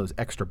can use those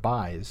extra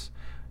buys,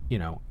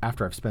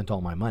 after I've spent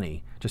all my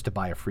money, just to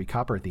buy a free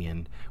copper at the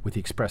end, with the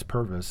express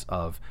purpose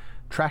of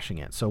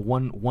trashing it. So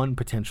one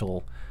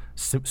potential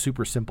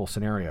super simple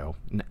scenario,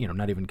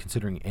 not even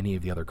considering any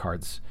of the other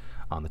cards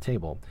on the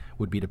table,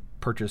 would be to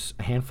purchase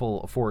a handful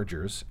of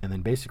Foragers and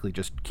then basically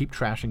just keep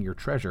trashing your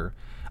treasure,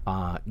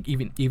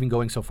 even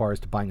going so far as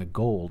to buying a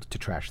gold to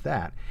trash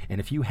that.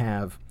 And if you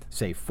have,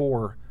 say,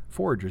 4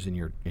 Foragers in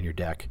your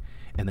deck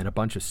and then a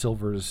bunch of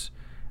silvers,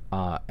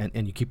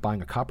 and you keep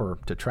buying a copper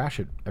to trash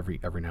it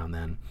every now and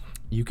then,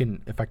 you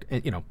can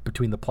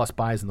between the plus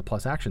buys and the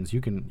plus actions,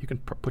 you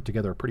can put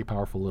together a pretty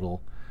powerful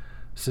little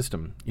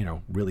system,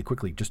 really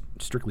quickly, just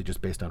strictly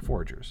based on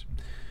Foragers.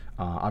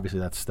 Obviously,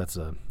 that's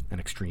an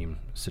extreme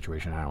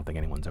situation. I don't think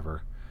anyone's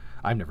ever.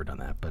 I've never done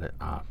that, but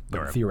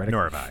theoretically,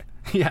 nor have I.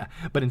 Yeah,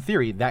 but in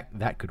theory,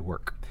 that could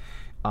work.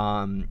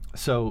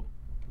 So,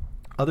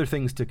 other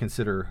things to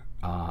consider.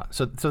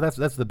 So that's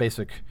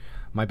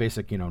my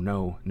basic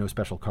no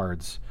special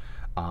cards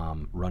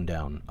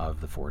rundown of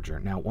the Forager.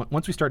 Now,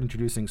 once we start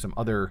introducing some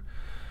other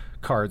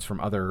cards from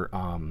other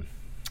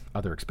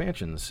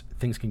expansions,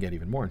 things can get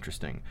even more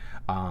interesting.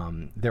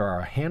 There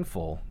are a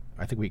handful.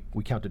 I think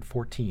we counted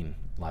 14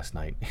 last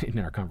night in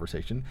our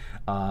conversation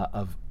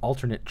of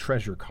alternate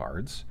treasure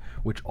cards,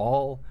 which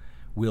all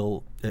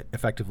will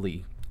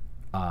effectively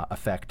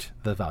affect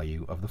the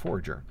value of the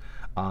Forager.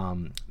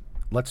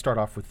 Let's start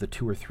off with the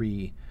 2 or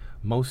 3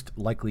 most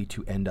likely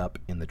to end up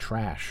in the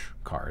trash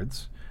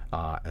cards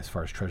as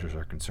far as treasures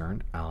are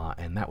concerned,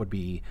 and that would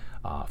be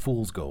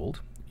Fool's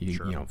Gold.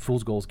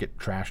 Fool's Golds get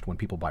trashed when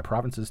people buy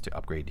provinces to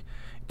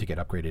get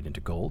upgraded into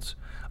golds.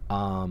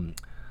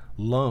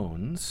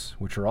 Loans,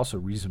 which are also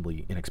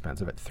reasonably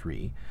inexpensive at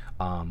 3.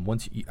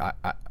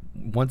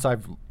 Once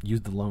I've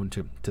used the loan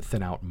to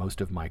thin out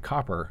most of my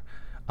copper,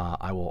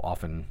 I will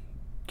often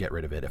get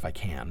rid of it if I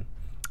can.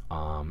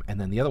 And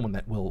then the other one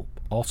that will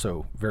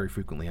also very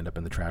frequently end up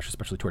in the trash,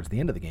 especially towards the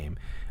end of the game,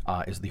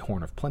 is the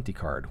Horn of Plenty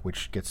card,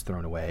 which gets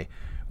thrown away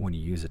when you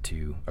use it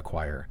to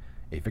acquire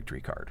a victory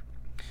card.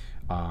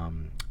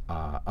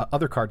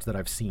 Other cards that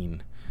I've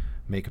seen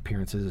make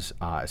appearances,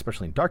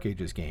 especially in Dark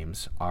Ages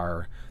games,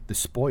 are the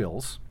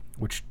spoils,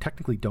 which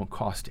technically don't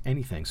cost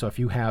anything. So if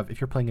you're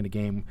playing in a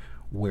game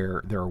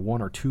where there are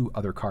 1 or 2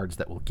 other cards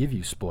that will give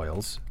you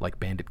spoils, like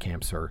bandit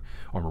camps or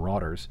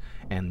marauders,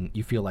 and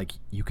you feel like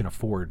you can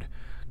afford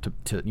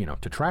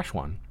to trash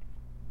one,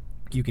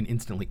 you can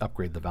instantly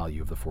upgrade the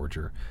value of the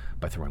Forager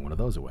by throwing one of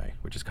those away,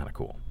 which is kind of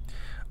cool.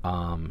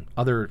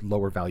 Other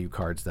lower value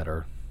cards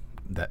that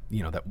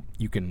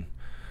you can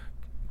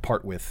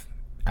part with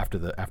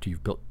after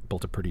you've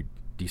built a pretty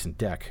decent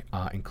deck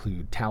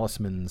include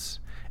talismans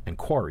and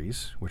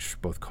quarries, which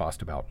both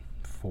cost about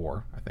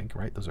 4, I think,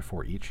 right? Those are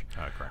 4 each.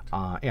 Correct.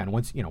 And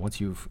once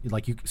you've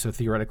so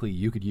theoretically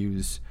you could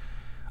use,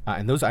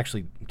 and those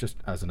actually, just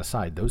as an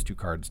aside, those 2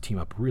 cards team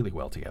up really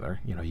well together.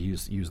 You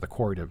use the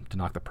quarry to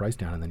knock the price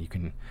down, and then you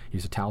can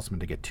use a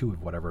talisman to get 2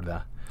 of whatever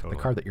the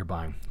card that you're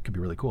buying. It could be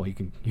really cool. You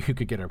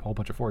could get a whole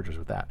bunch of foragers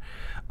with that.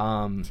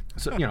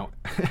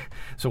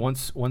 So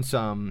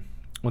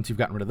once you've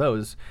gotten rid of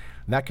those,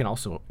 that can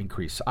also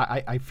increase.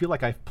 I feel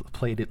like I've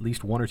played at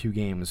least 1 or 2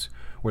 games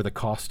where the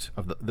cost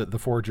of the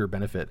Forager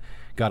benefit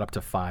got up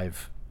to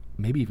 5,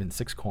 maybe even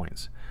 6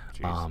 coins,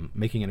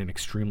 making it an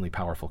extremely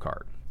powerful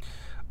card.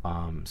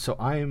 So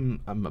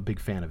I'm a big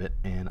fan of it,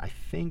 and I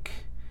think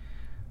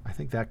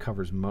that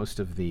covers most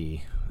of the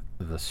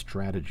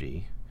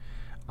strategy.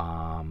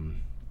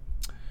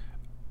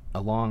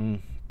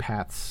 Along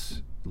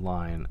Pat's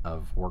line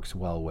of works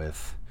well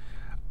with,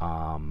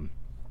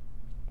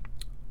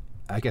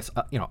 I guess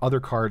other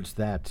cards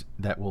that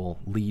will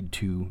lead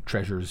to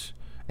treasures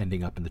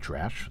ending up in the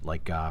trash,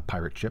 like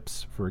pirate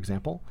ships, for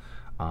example,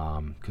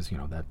 because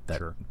that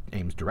Sure.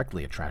 aims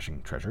directly at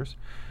trashing treasures.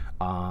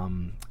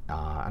 And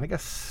I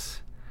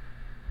guess,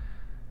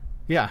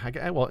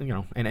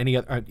 and any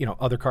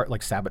other card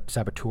like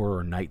Saboteur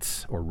or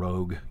Knights or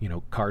Rogue,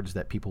 cards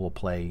that people will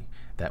play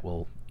that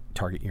will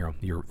target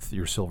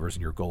your silvers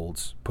and your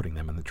golds, putting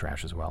them in the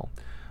trash as well.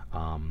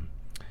 And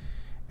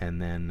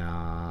then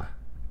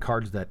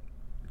cards that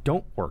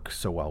don't work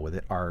so well with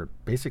it are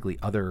basically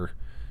other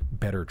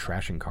better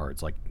trashing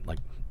cards. Like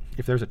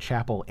if there's a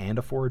Chapel and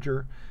a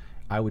Forager,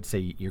 I would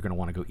say you're going to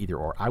want to go either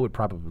or. I would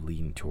probably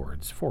lean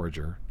towards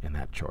Forager in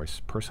that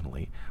choice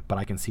personally, but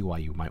I can see why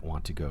you might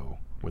want to go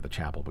with a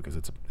Chapel because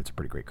it's a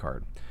pretty great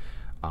card.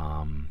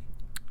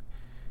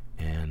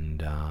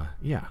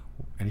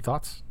 Any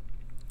thoughts?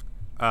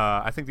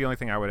 I think the only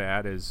thing I would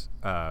add is,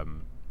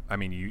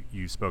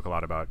 you spoke a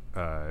lot about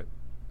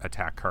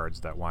attack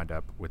cards that wind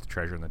up with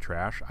treasure in the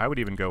trash. I would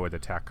even go with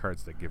attack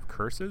cards that give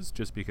curses,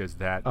 just because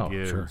that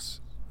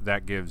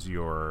gives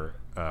your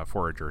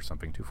Forager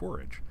something to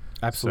forage.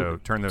 Absolutely. So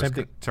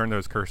turn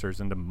those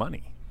cursors into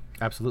money.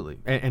 Absolutely,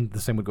 and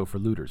the same would go for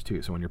looters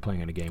too. So when you're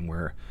playing in a game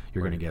where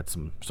you're going to get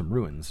some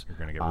ruins, you're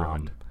going to get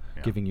ruined.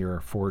 Yeah. Giving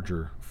your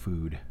Forager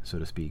food, so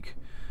to speak,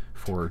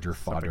 Forager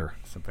fodder,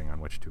 something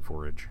on which to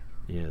forage.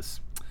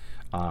 Yes,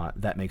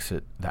 that makes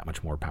it that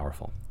much more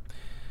powerful.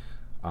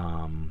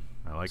 I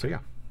like it.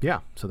 Yeah.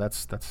 So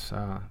that's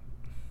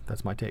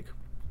my take.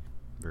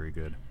 Very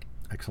good.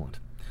 Excellent.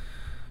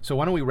 So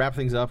why don't we wrap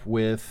things up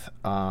with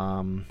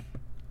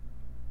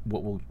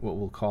what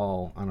we'll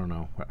call, I don't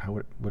know,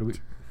 what do we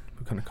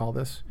kind of call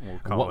this?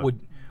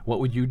 What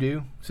would you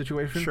do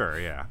situation? Sure.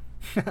 Yeah.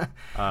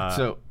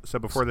 So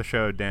before the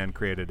show, Dan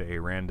created a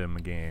random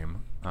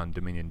game on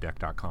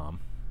DominionDeck.com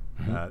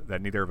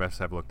that neither of us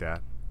have looked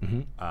at,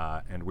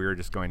 and we're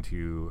just going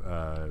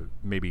to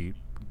maybe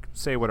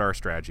say what our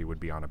strategy would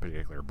be on a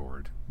particular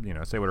board.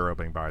 Say what our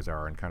opening buys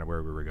are and kind of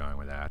where we were going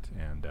with that,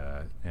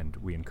 and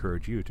we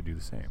encourage you to do the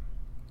same.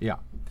 Yeah.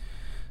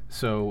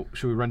 So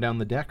should we run down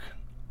the deck?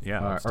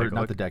 Yeah, let's or take a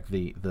not look. the deck,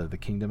 the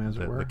kingdom, as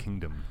it were. The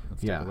kingdom.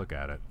 Let's Yeah. take a look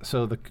at it.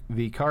 So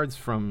the cards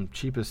from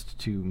cheapest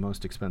to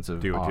most expensive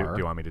Do are.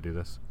 you want me to do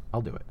this?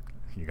 I'll do it.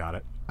 You got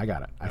it. I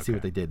got it. I see what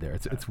Okay. they did there.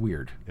 It's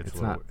weird. It's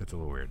a not.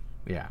 little weird.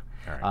 Yeah.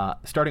 All right.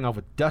 Starting off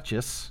with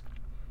Duchess,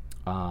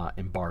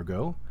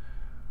 Embargo,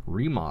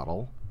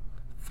 Remodel,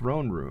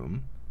 Throne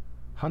Room,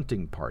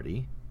 Hunting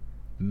Party,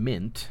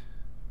 Mint,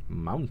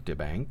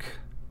 Mountebank,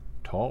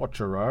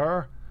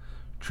 Torturer,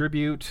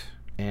 Tribute,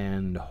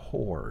 and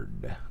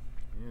Horde.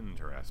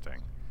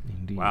 Interesting.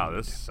 Indeed. Wow,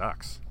 this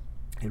sucks.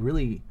 It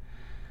really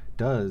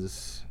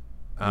does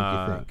make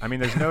you think. I mean,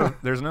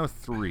 there's no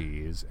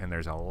threes, and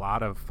there's a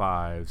lot of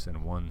fives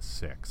and 1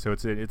 6. So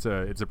it's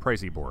a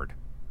pricey board.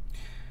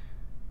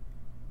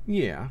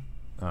 Yeah.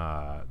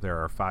 There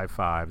are 5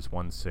 5s,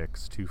 1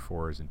 6, 2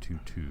 4s, and 2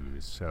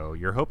 2s. So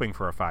you're hoping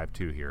for a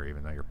 5-2 here,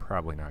 even though you're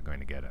probably not going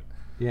to get it.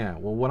 Yeah.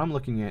 Well, what I'm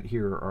looking at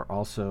here are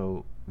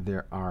also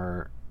there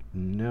are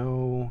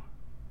no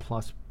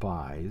plus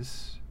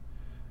buys,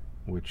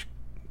 which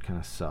kind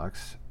of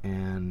sucks,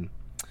 and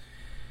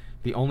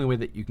the only way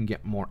that you can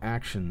get more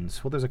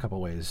actions, well, there's a couple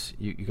ways.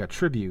 You got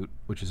Tribute,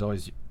 which is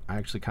always, I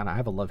actually kind of, I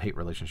have a love-hate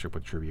relationship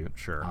with Tribute.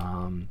 Sure.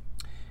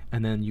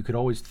 And then you could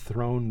always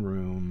Throne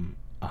Room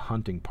a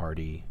Hunting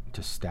Party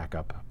to stack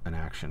up an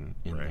action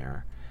in Right.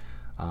 there,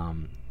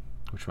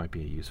 which might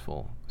be a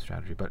useful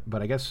strategy.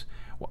 But I guess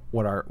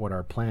what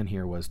our plan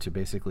here was to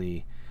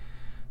basically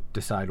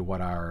decide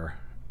what our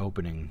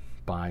opening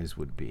buys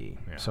would be.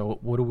 Yeah. So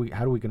what do we?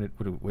 How do we gonna?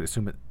 We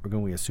assume it? We're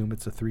going to assume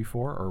it's a 3-4,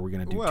 or are we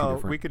going to do two Well,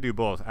 different? we could do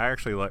both. I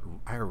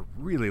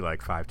really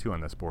like 5-2 on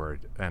this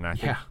board, and I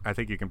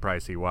think you can probably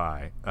see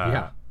why.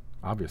 Yeah,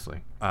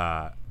 obviously.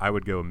 I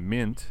would go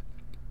Mint,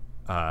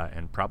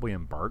 and probably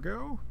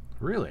Embargo.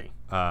 Really?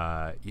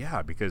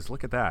 Yeah, because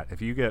look at that.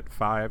 If you get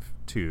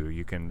 5-2,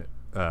 you can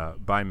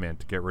buy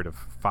Mint, get rid of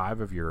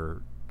 5 of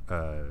your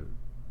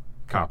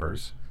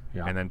coppers,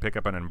 Yeah. and then pick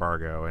up an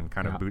Embargo and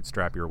kind of Yeah.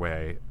 bootstrap your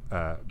way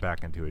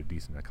back into a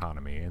decent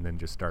economy, and then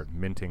just start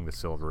minting the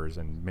silvers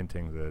and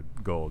minting the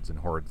golds and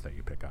hordes that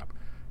you pick up.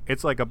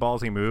 It's like a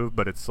ballsy move,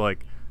 but it's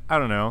like, I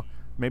don't know.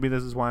 Maybe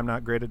this is why I'm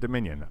not great at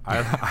Dominion.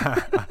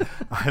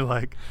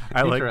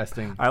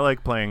 Interesting. I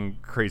like playing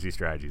crazy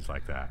strategies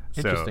like that.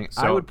 Interesting.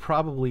 So I would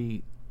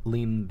probably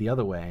lean the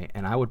other way,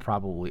 and I would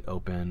probably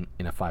open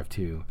in a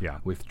 5-2 Yeah.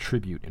 with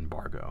Tribute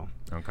Embargo.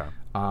 Okay.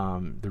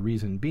 The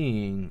reason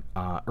being,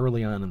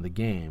 early on in the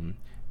game,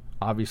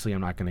 obviously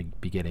I'm not going to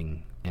be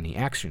getting any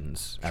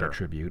actions out Sure. of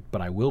Tribute, but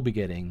I will be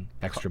getting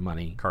extra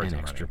money cards and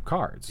and extra money.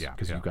 cards Yeah,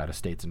 because yeah. you've got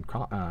estates and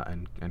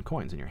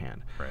coins in your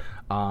hand. Right.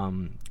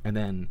 And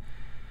then,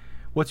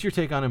 what's your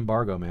take on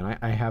Embargo, man?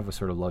 I have a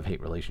sort of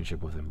love-hate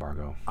relationship with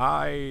Embargo.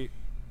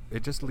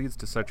 It just leads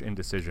to such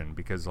indecision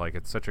because like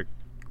it's such a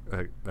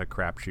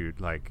crapshoot.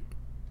 Like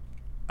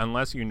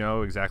unless you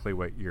know exactly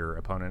what your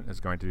opponent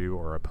is going to do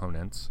or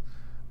opponents,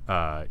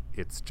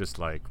 it's just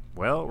like,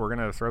 well, we're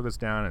gonna throw this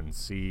down and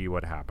see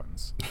what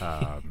happens.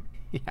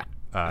 Yeah.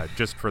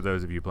 Just for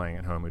those of you playing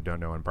at home who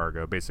don't know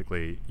Embargo,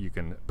 basically you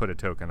can put a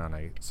token on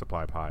a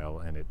supply pile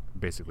and it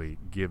basically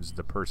gives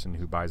the person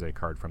who buys a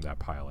card from that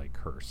pile a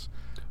curse.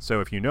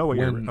 So if you know what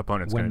your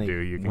opponent's going to do,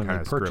 you can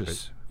kind of screw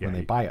it. When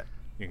they buy it.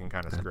 You can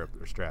kind of screw up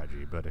their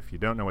strategy. But if you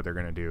don't know what they're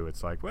going to do,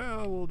 it's like,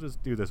 well, we'll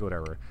just do this,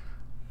 whatever.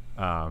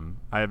 I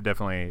have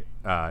definitely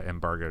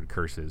embargoed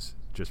curses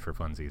just for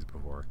funsies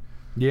before.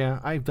 Yeah,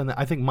 I've done that.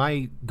 I think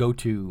my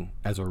go-to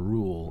as a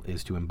rule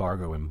is to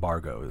embargo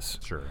embargoes.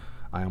 Sure.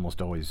 I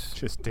almost always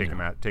Just take them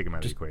out of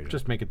the equation.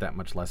 Just make it that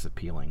much less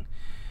appealing.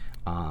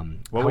 Well,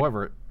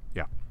 however,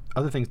 yeah.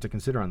 other things to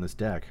consider on this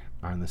deck,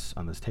 on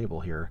this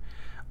table here,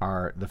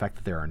 are the fact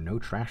that there are no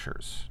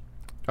trashers.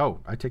 Oh,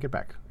 I take it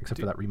back, except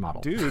for that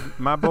remodel. Dude,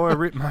 my boy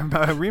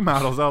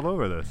remodels all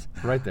over this.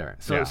 Right there.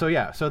 So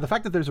the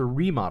fact that there's a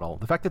remodel,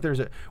 the fact that there's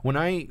a when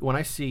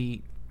I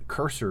see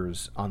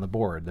cursors on the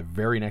board, the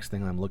very next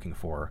thing I'm looking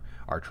for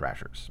are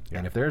trashers. Yeah.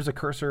 And if there's a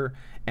cursor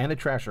and a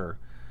trasher,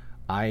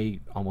 I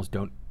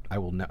don't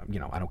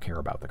care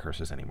about the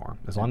curses anymore.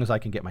 As long as I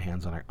can get my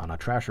hands on a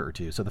trasher or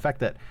two. So the fact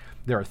that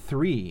there are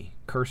 3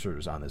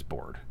 cursors on this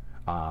board,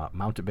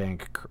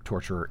 Mountebank,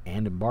 Torturer,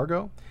 and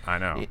Embargo. I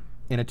know.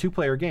 In a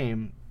 2-player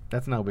game,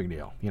 that's no big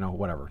deal.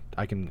 Whatever.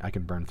 I can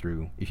burn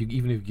through.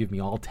 Even if you give me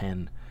all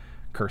 10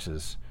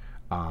 curses,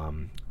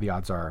 the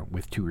odds are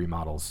with 2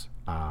 remodels,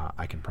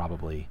 I can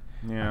probably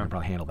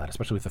handle that,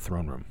 especially with the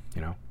throne room.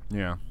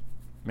 Yeah,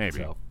 maybe.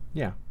 So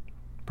yeah,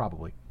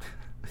 probably.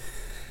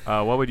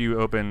 What would you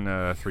open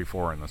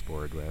 3-4 on this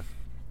board with?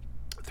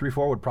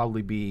 3-4 would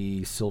probably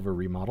be silver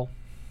remodel.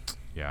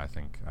 Yeah, I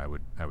think I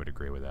would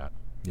agree with that.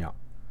 Yeah.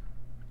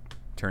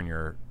 Turn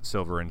your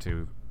silver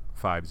into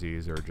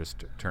 5Zs or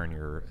just turn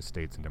your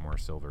estates into more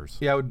silvers.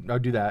 Yeah, I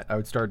would do that. I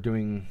would start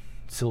doing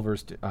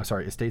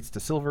estates to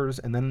silvers,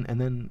 and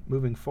then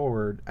moving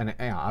forward, and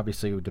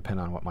obviously it would depend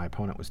on what my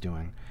opponent was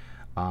doing.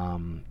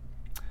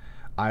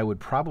 I would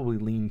probably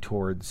lean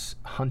towards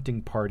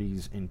hunting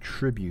parties and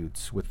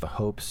tributes with the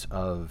hopes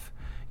of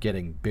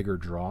getting bigger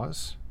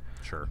draws.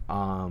 Sure.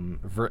 And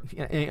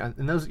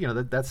those,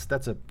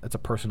 that's a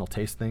personal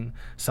taste thing.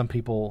 Some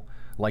people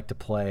like to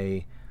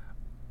play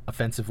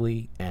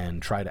offensively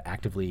and try to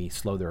actively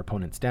slow their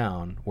opponents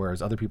down,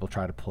 whereas other people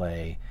try to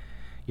play,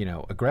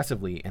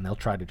 aggressively, and they'll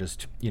try to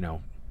just,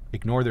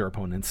 ignore their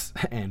opponents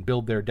and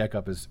build their deck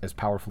up as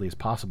powerfully as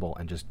possible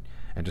and just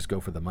go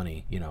for the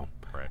money,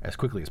 Right. as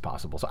quickly as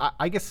possible. So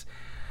I guess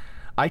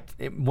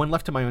when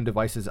left to my own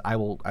devices, I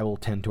will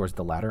tend towards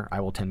the latter. I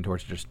will tend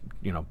towards just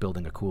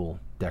building a cool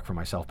deck for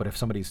myself. But if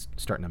somebody's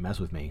starting to mess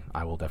with me,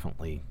 I will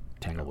definitely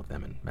tangle with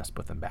them and mess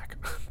with them back.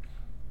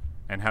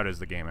 And how does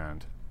the game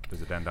end?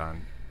 Does it end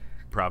on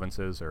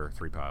provinces or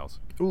 3 piles?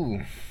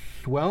 Ooh,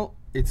 well,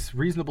 it's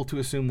reasonable to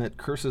assume that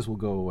curses will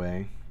go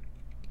away.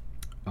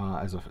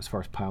 As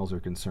far as piles are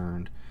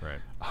concerned, Right.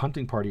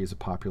 Hunting Party is a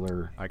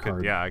popular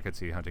card. I could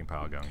see Hunting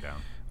Pile going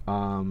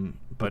down.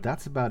 But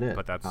that's about it.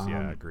 But that's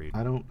agreed.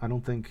 I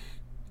don't think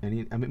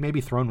any. I mean,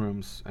 maybe Throne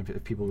Rooms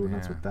if people were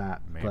nuts with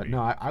that. Maybe. But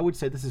no, I would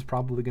say this is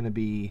probably going to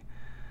be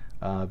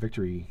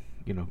Victory.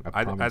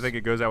 I think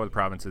it goes out with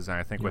provinces, and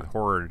I think with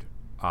Horde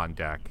on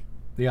deck,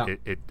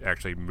 it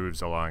actually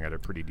moves along at a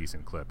pretty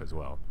decent clip as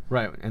well.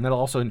 Right, and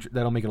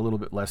that'll make it a little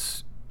bit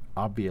less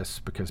obvious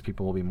because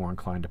people will be more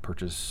inclined to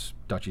purchase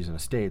duchies and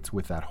estates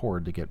with that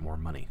Horde to get more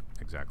money.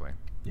 Exactly.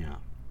 Yeah.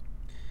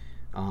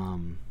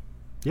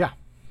 Yeah.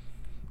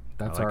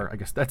 I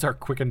guess that's our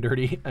quick and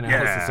dirty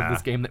analysis of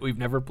this game that we've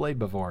never played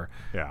before.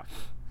 Yeah.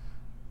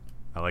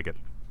 I like it.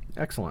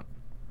 Excellent.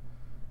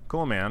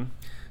 Cool, man.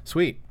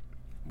 Sweet.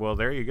 Well,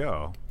 there you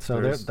go.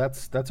 So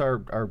that's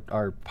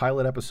our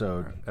pilot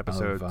episode.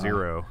 Episode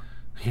 0.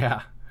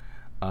 Yeah.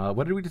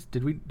 What did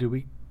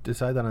we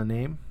decide on a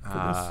name for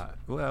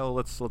this? Well,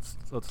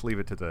 let's leave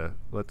it to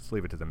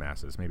the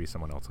masses. Maybe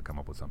someone else will come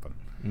up with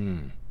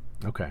something.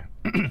 Okay.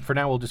 For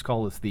now, we'll just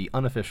call this the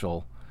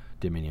unofficial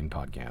Dominion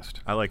podcast.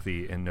 I like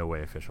the in no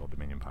way official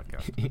Dominion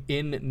podcast.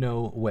 In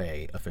no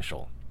way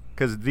official.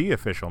 Because the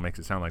official makes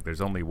it sound like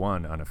there's only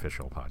one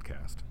unofficial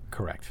podcast.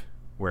 Correct.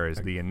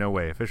 Whereas the in no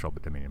way official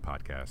Dominion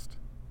podcast,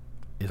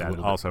 that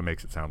also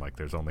makes it sound like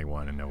there's only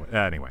one in no way.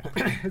 Anyway.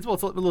 It's a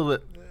little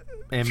bit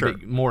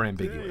more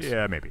ambiguous.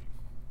 Yeah, maybe.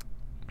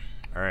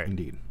 All right.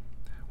 Indeed.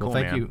 Well,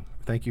 Cool,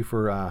 thank you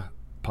for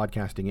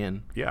podcasting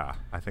in. Yeah,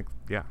 I think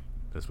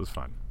this was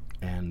fun.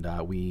 And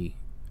we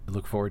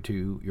look forward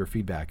to your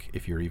feedback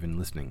if you're even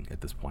listening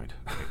at this point.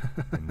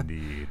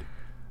 Indeed.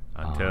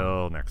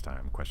 Until next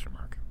time, ?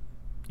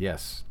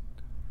 Yes.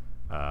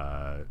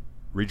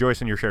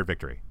 Rejoice in your shared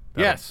victory.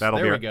 There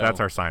we go.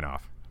 That's our sign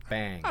off.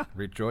 Bang.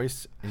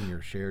 Rejoice in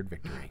your shared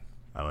victory.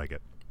 I like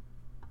it.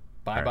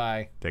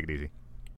 Bye-bye. Take it easy.